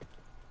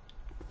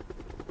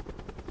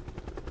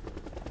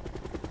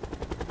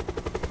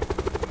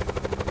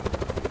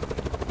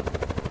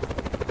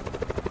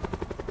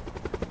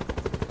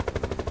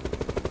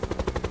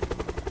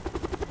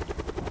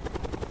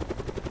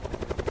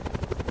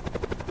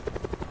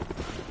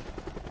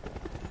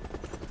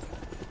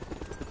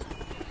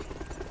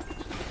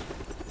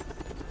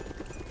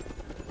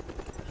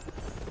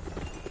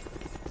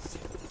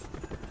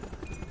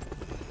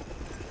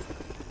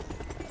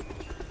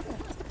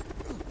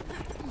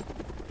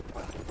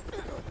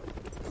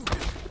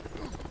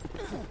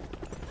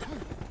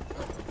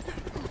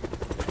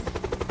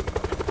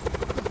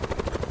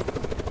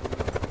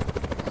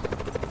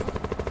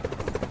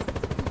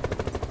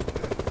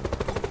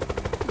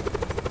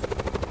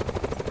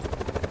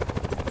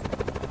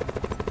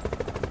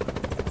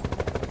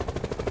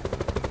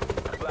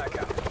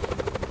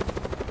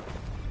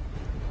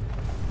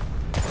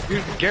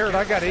 Dude, Garrett,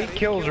 I got 8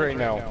 kills right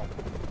now.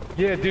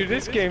 Yeah, dude,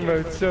 this game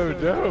mode's so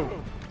dope.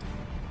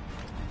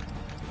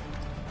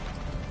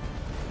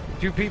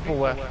 2 people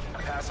left.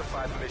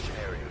 Pacify the mission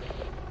area.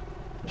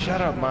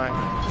 Shut up, Mike.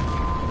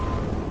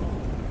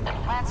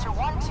 Lancer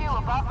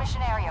 1-2 above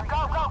mission area.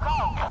 Go, go,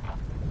 go!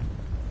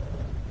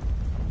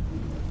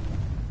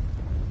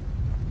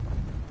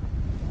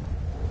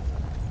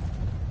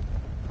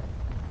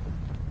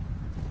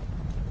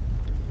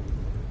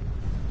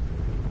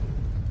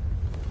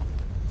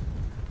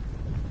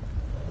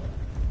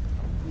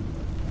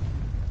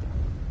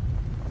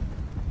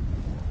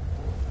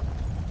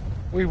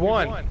 We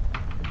won.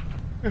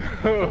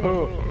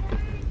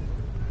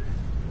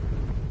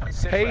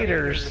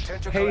 Haters,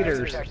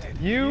 haters.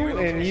 You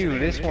and you.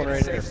 This one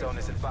right here. Safe zone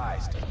is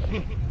advised.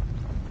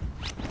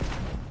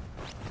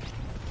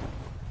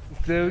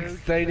 So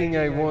exciting!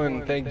 I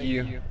won. Thank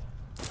you.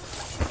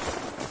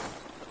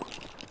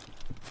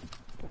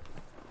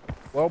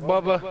 Well,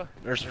 Bubba,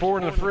 there's 4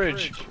 in the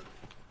fridge.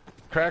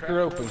 Crack her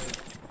open.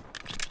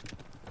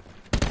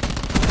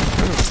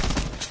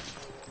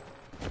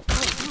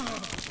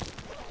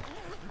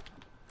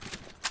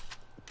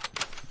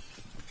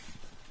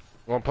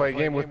 Want to play a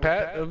game with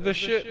Pat of this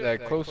shit?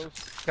 That close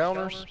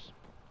counters?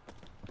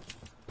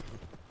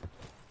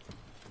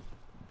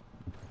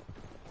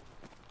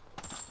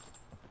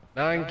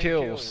 Nine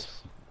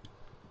kills.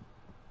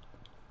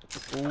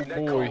 Oh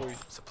boy.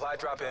 Supply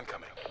drop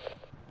incoming.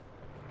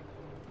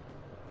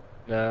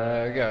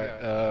 Nah, I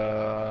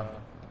got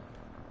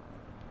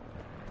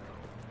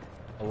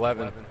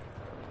 11.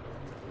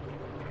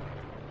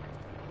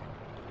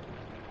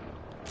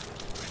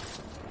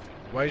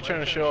 Why are you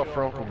trying to show off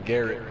for Uncle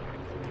Garrett?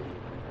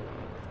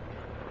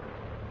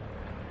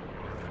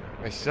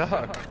 I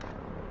suck.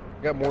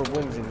 I got more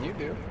wins than you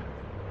do.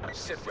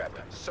 Sit rep.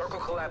 Circle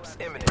collapse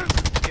imminent.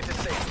 Get to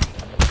safety.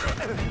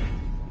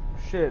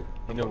 Shit.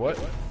 You know what?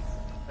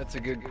 That's a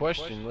good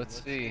question.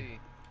 Let's see.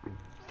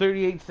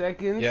 38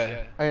 seconds?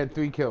 Yeah. I had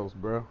 3 kills,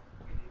 bro.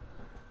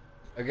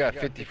 I got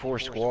 54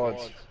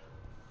 squads.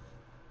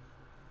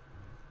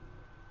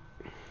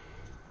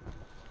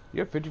 You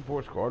have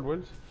 54 squad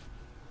wins?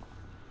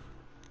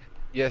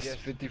 Yes,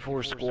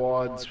 54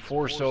 squads,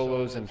 4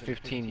 solos, and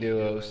 15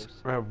 duos.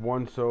 I have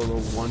 1 solo,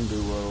 1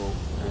 duo,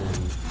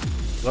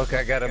 and... Look,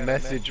 I got a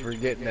message we're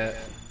getting at.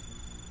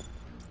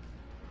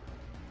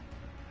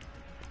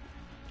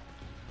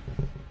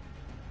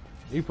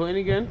 Are you playing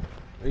again?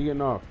 Or are you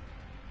getting off?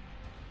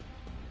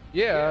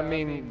 Yeah, I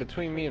mean,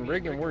 between me and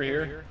Riggin, we're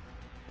here.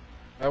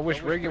 I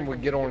wish Riggin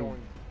would get on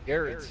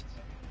Garrett's.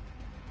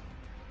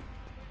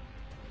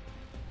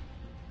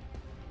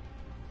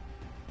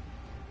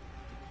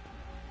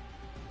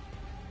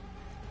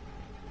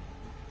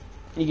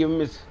 You give him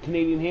his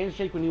Canadian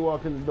handshake when you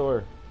walk in the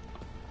door.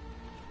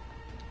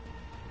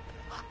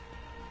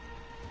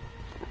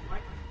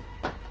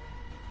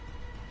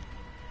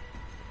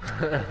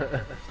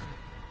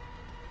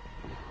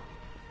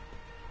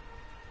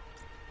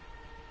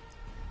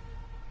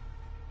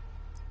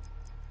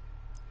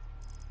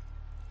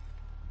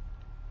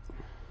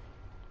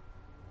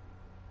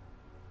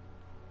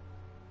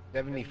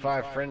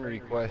 $75 friend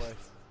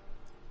requests.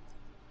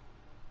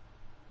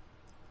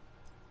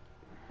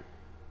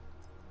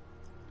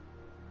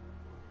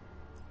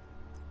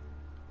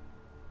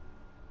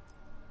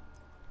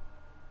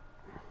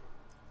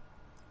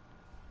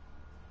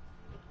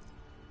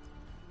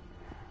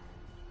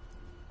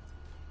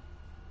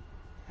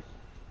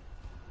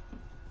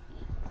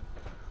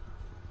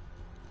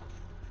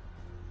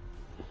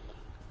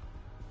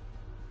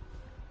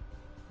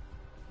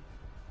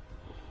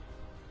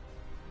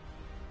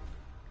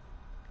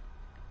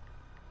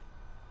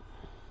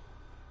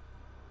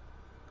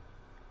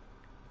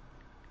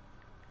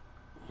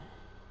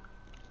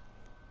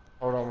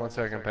 Hold on 1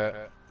 second,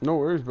 Pat. No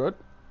worries, bud.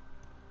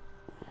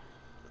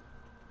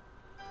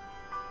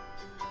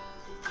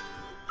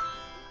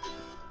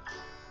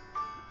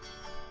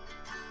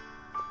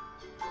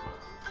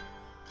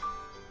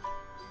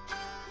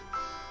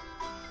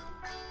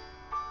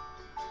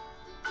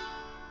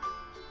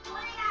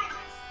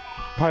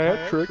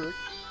 Patrick.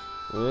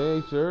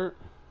 Hey, sir.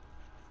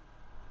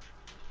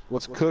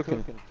 What's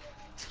cooking?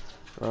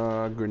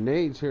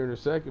 Grenades here in a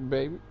second,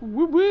 baby.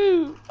 Woo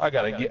woo! I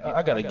gotta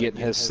get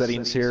in his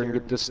settings here and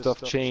get this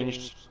stuff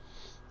changed.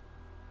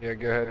 Yeah,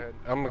 go ahead.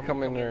 I'm gonna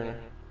come in there and...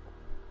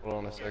 Hold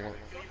on a second.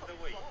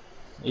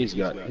 He's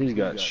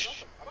got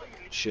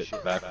shit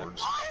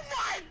backwards.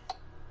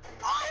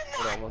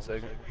 Hold on 1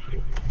 second.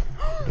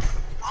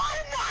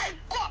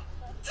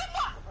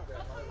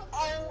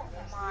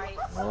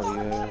 Oh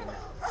yeah.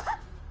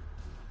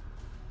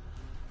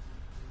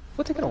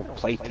 What they got on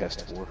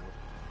playtest for?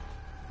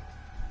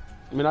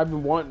 I mean, I've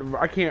been wanting to,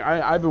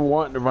 I've been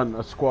wanting to run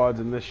the squads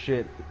in this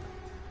shit.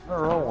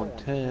 They're all on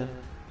 10.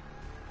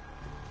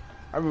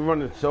 I've been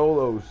running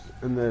solos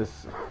in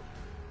this.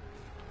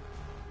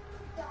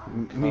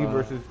 Me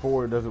versus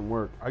 4 doesn't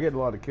work. I get a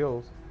lot of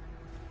kills.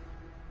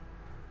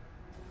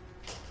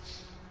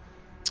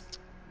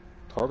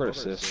 Target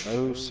assist,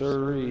 no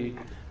siree.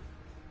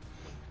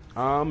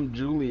 I'm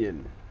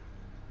Julian.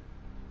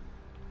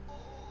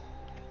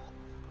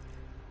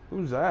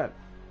 Who's that?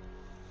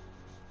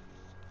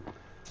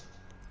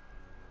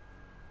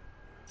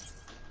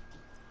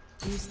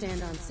 You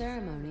stand on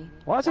ceremony.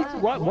 Why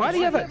do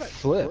you have it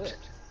flipped?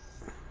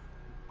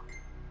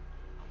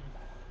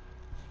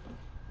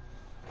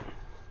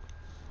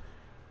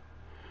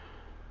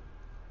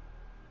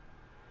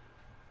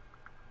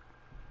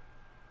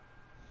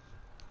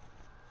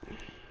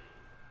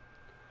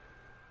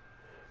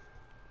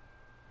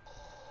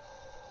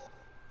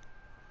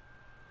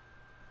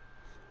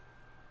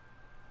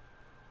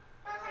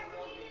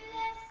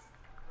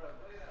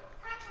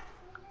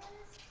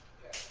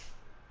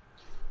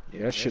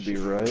 Yeah, that should be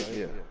right.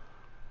 Yeah.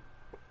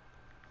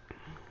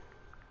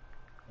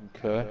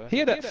 Okay. He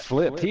had that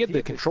flipped. He had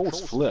the controls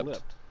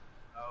flipped.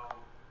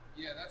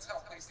 Yeah, that's how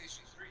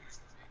PlayStation 3 used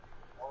to be.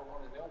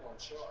 R1 and L1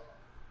 shot.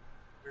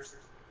 There's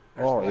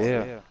Oh less,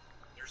 yeah.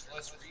 There's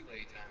less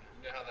relay time.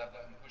 You know how that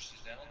button pushes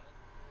down?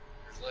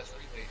 There's less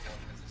relay time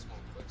because this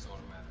one clicks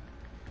automatically.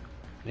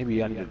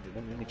 Maybe I need to.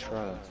 Let me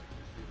try. Less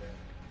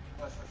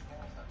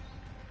response time.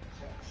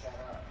 Shut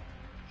up.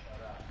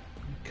 Shut up.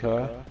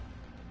 Okay.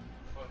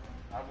 But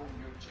I wouldn't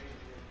go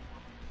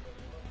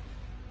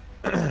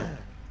change it.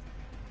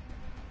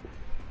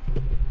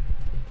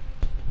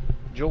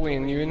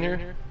 Julian, you in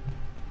here?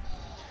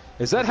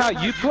 Is that how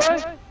you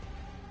play?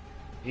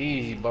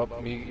 Easy, bub.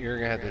 You're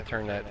gonna have to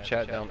turn that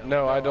chat down.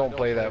 No, I don't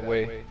play that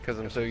way because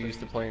I'm so used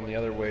to playing the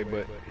other way.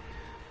 But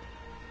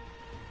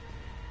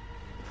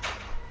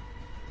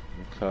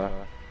Okay.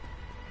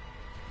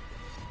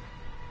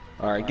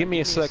 All right, give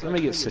me a sec. Let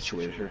me get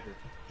situated here.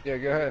 yeah,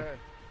 go ahead.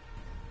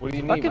 What do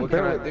you I need? can What can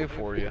I barely- do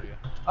for you?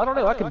 I don't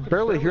know. I can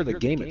barely hear the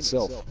game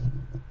itself.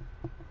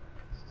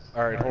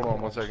 All right, hold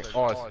on one second.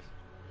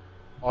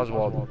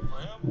 Oswald,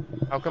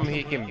 how come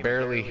he can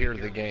barely hear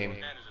the game?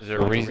 Is there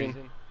a reason?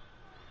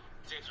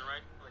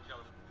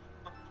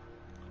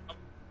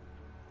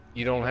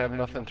 You don't have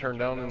nothing turned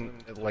down in,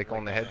 like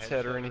on the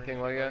headset or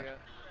anything like that?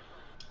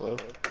 Hello?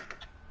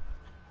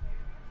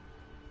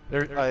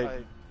 I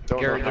don't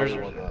Garrett, know how there's, to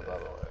run that, by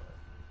the way.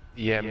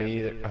 Yeah, me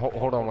either.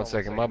 Hold on one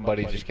second. My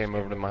buddy just came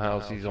over to my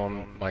house. He's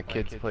on my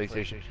kid's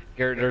PlayStation.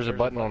 Garrett, there's a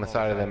button on the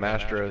side of them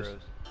Astros.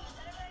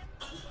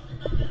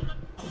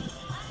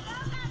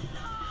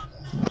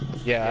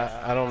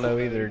 Yeah, I don't know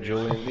either,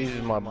 Julian. These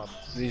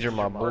are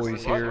my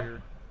boys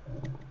here.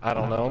 I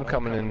don't know. I'm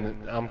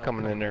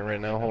coming in there right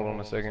now. Hold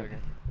on a second.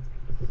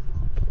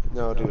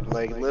 No, dude,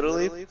 like,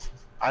 literally,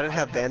 I didn't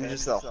have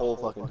bandages that whole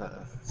fucking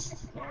time.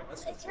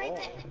 That's what's wrong.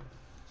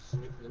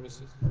 Let me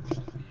see.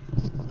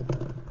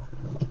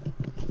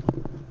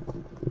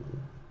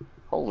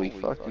 Holy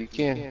fuck, you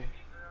can't.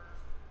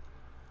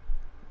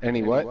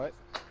 Any what?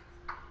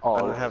 I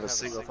don't have a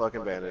single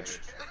fucking bandage.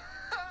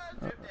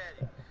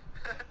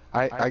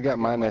 I got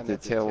mine at the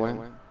tail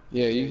end.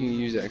 Yeah, you can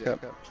use that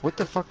cup. What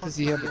the fuck does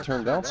he have it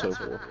turned down so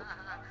for?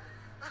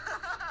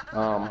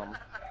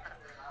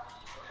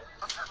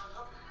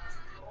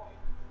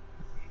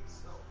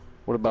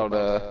 What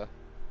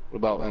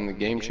about in the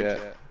game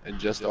chat?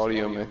 Adjust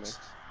audio mix.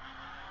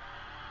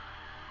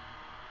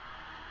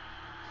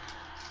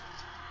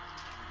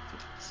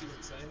 See what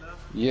I'm saying now?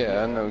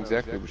 Yeah, I know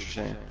exactly what you're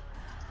saying.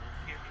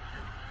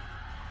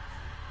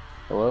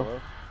 Hello?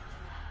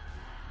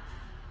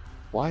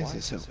 Why is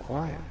it so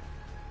quiet?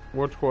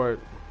 What's quiet?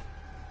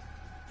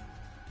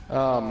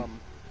 My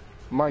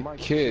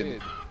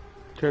kid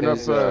Turn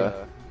is,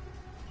 up,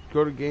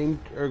 go to game,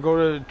 or go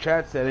to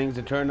chat settings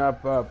and turn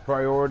up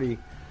priority,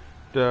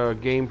 the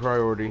game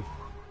priority.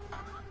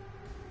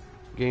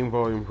 Game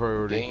volume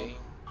priority. Game?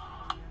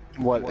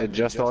 What,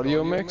 adjust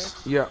audio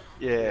mix? Yeah.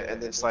 Yeah,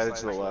 and then slide it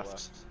to the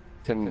left.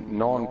 To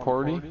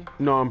non-party?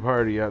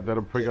 Non-party, yeah,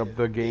 that'll pick up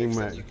the game.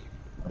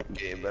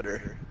 Game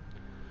better.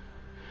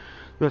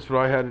 That's what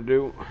I had to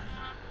do.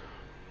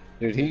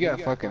 Dude, he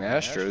got fucking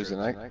Astros,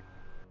 and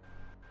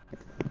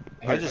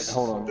I just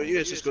hold on. Don't you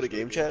guys just go to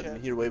game chat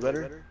and hear way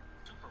better?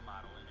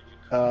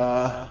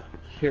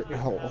 Here,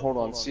 hold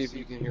on, see if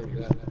you can hear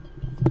me that.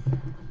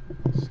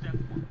 Is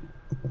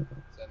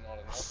that not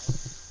enough?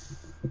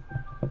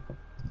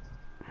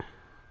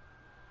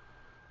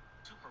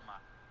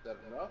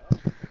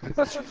 Is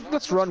that enough?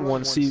 Let's run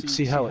one.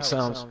 See how it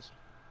sounds.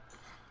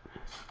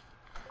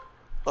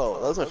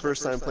 Oh, that was my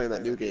first time playing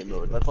that new game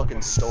mode. That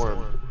fucking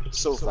storm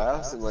so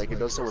fast and like it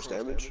does so much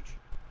damage.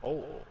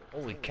 Oh,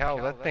 holy cow,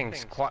 that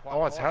thing's quiet.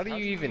 Oh, how do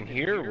you even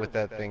hear with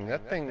that thing?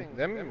 That thing,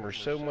 them are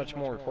so much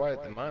more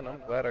quiet than mine.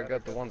 I'm glad I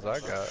got the ones I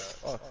got.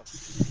 Fuck.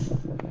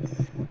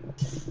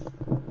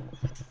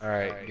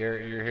 Alright,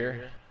 Garrett, you're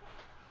here?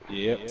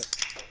 Yep.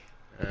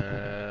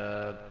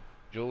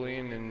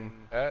 Julian and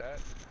Pat?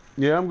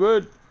 Yeah, I'm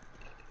good.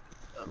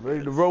 I'm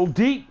ready to roll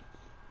deep.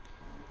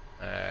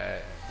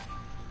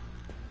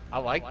 I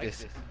like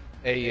this.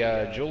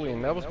 Hey,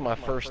 Julian, that was my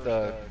first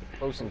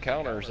close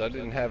encounters. I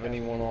didn't have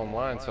anyone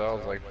online, so I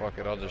was like, fuck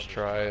it, I'll just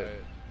try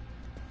it.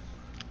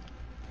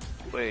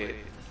 Wait,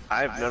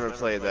 I've never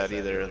played that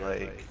either.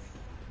 Like,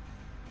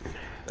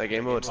 that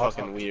game mode's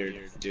fucking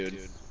weird,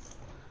 dude.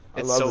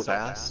 It's so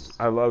fast.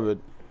 I love it.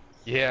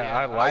 Yeah,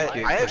 I like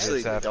it. I actually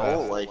it's that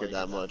don't fast. like it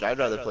that much. I'd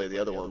rather play the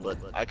other one, but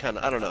I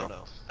don't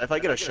know. If I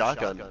get a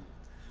shotgun,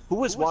 who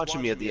was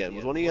watching me at the end?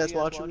 Was one of you guys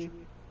watching me?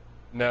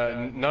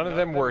 No, none of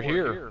them were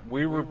here.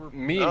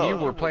 Me and you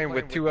were playing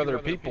with two other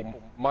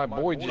people. My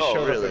boy just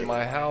showed up at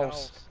my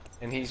house,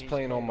 and he's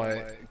playing on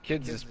my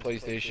kids'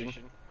 PlayStation.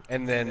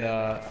 And then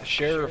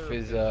Sheriff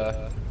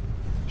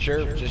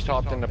just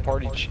hopped in the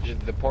party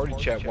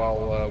chat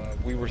while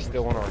we were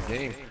still in our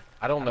game.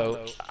 I don't know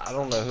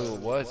who it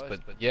was, but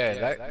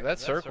yeah, that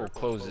circle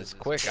closes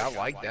quick. I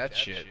like that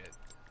shit.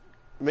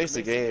 It makes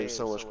the game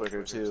so much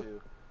quicker too.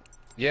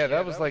 Yeah,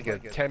 that was like a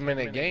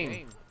 10-minute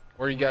game.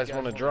 Where you guys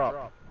want to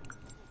drop?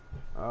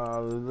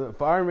 The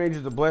firing range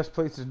is the best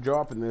place to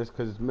drop in this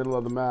because it's middle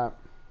of the map.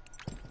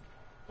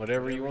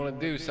 Whatever you want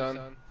to do, son.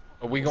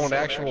 Are we going to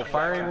actual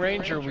firing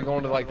range or are we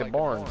going to like the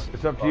barns?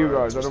 It's up to you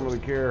guys. I don't really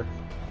care.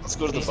 Let's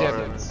go to the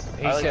barns.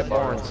 He said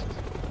barns.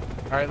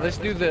 All right, let's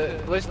do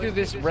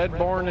this red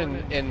barn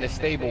and the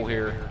stable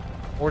here,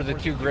 or the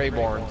 2 gray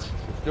barns.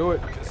 Do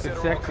it. It's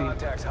sexy.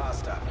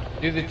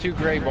 Do the 2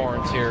 gray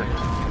barns here.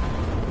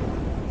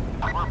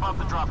 We're above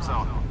the drop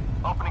zone.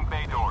 Opening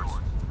bay doors.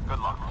 Good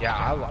luck.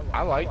 Yeah,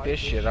 I like this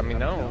shit. I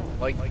mean, I don't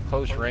like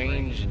close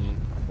range and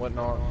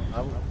whatnot.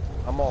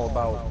 I'm all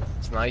about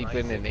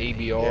sniping and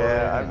ABR.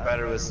 Yeah, I'm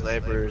better with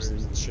snipers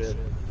and shit.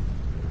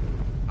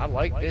 I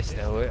like this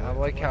though. I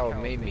like how it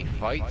made me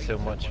fight so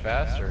much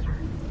faster.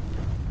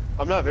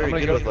 I'm not very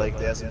good with like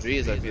the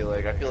SMGs. I feel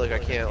like I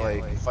can't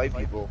like fight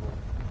people.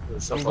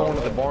 I'm going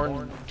to the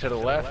barn to the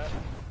left.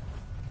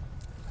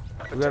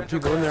 We got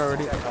people in there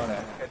already.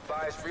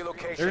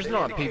 There's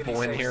not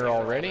people in here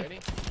already.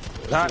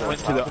 That went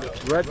to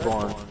the red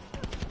barn.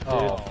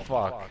 Oh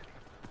fuck.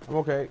 I'm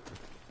okay.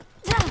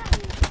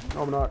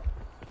 No, I'm not.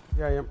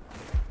 Yeah, I am.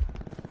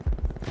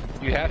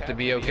 You have to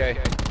be okay.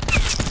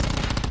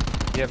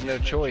 You have no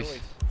choice.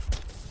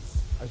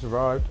 I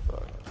survived.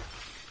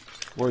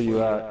 Where are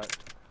you at?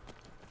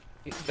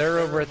 They're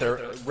over at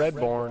the red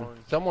barn.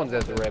 Someone's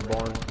at the red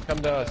barn. Come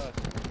to us.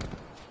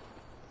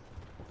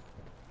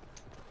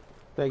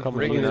 Thanks for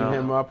bringing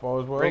him up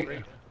all as well.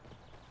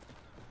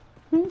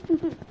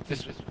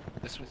 This was.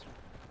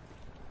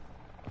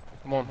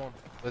 Come on,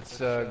 let's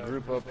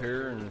group up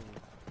here and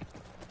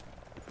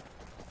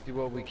see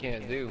what we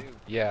can't do.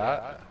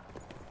 Yeah,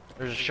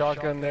 there's a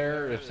shotgun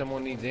there if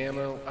someone needs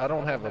ammo. I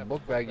don't have a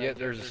book bag yet.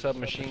 There's a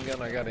submachine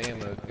gun. I got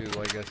ammo too,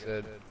 like I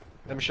said.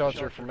 Them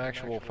shots are from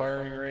actual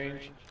firing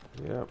range.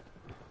 Yep.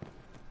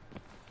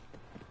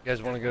 You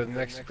guys want to go to the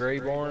next gray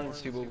barn and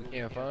see what we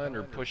can find,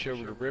 or push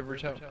over to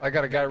Rivertown? I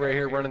got a guy right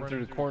here running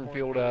through the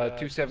cornfield,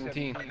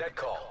 217.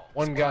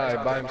 One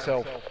guy by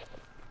himself.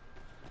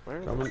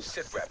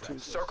 Sit rep.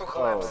 Circle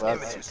collapse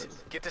imminent.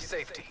 Get to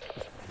safety.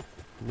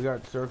 We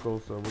got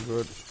circles, so we're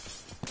good.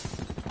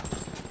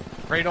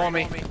 Right on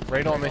me.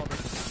 Right on me.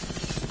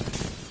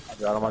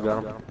 I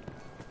got him.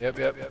 Yep.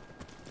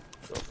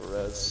 Go for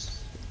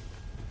res.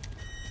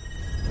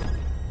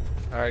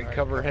 Alright,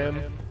 cover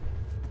him.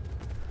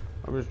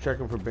 I'm just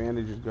checking for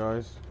bandages,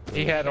 guys.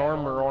 He had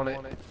armor on it,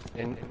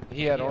 and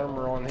he had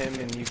armor on him,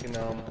 and you can,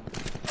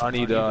 I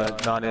need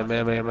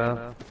 9mm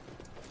ammo.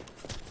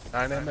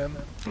 9mm?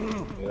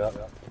 Yeah.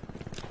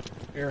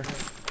 Here.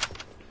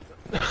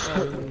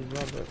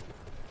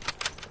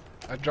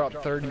 I dropped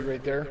 30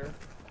 right there.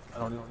 I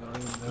don't even know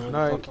where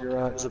Nice. the fuck you're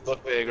at. There's a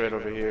book bag right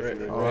over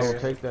here. Oh, I'll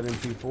take that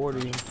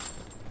MP40.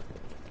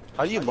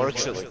 How do you mark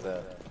shit like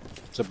that?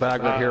 It's a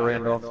bag right here,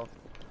 Randolph.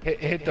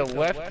 Hit the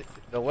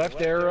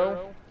left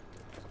arrow,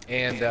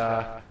 and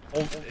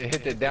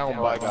hit the down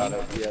Oh, I button.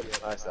 got it. Yep,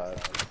 I saw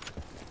it.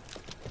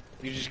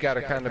 You just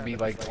gotta kind of be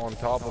like on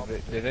top of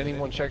it. Did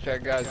anyone check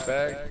that guy's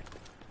bag?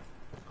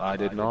 I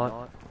did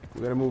not.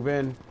 We gotta move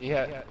in.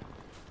 Yeah.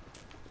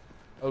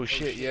 Oh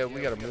shit, yeah,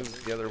 we gotta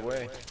move the other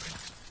way.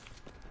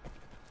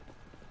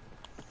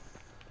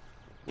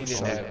 He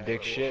didn't have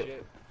dick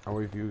shit. I'll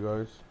wait for you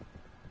guys.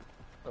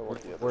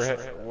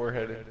 We're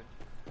headed.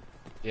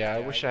 Yeah, I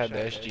wish I had the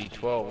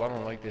SG-12. I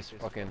don't like this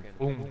fucking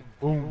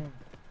boom.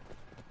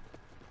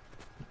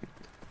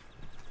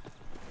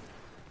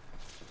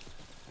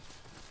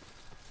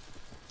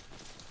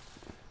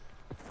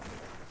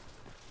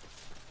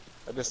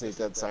 I just need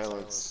dead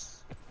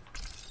silence.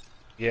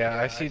 Yeah,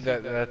 I see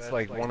that. That's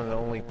like one of the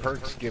only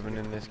perks given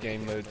in this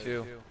game mode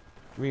too.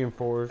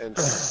 Reinforced. And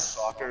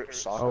soccer.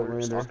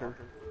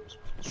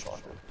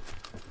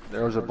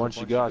 There was a bunch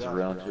of guys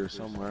around here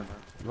somewhere.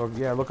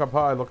 Look up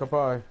high. Look up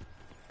high.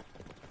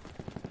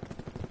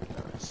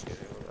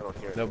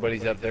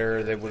 Nobody's up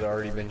there. They would have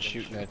already been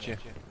shooting at you.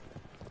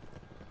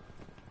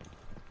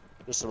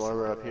 There's some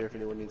armor up here if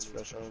anyone needs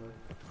fresh armor.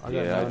 I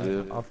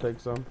do. I'll take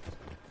some.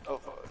 Oh,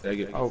 Take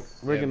it. Oh,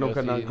 Reagan, no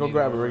cut none. Go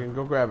grab it, Reagan.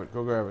 Go grab it.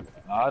 Go grab it.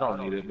 I don't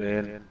need it,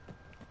 man.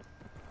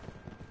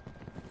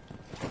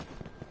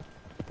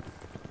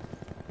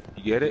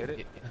 You get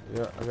it?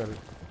 Yeah, I got it.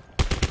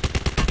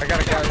 I got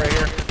a guy right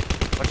here.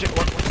 Watch it.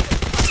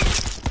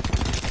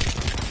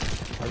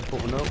 I just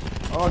put one up.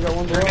 Oh, I got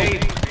one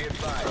Grenade.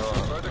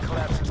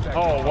 below.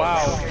 Oh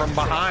wow, from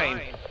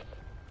behind.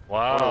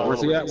 Wow.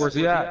 Where's he at? Where's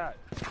he at?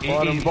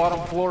 He's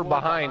bottom floor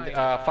behind,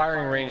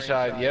 firing range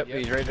side. Yep,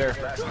 he's right there.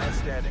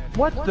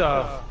 What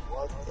the?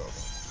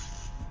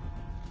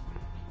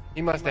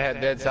 He must have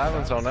had dead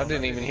silence on. I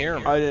didn't even hear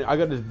him. I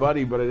got his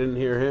buddy, but I didn't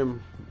hear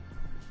him.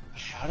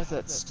 How did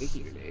that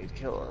sticky grenade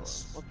kill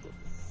us? What the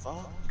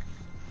fuck?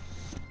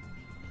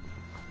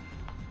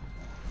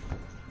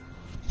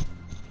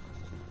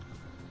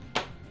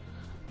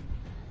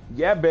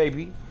 Yeah,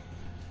 baby.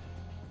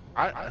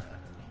 Oh,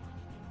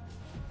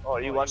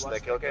 are you watching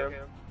that kill cam?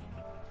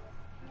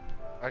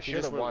 I He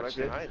should just have went right watched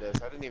it. behind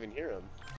us. I didn't even hear him.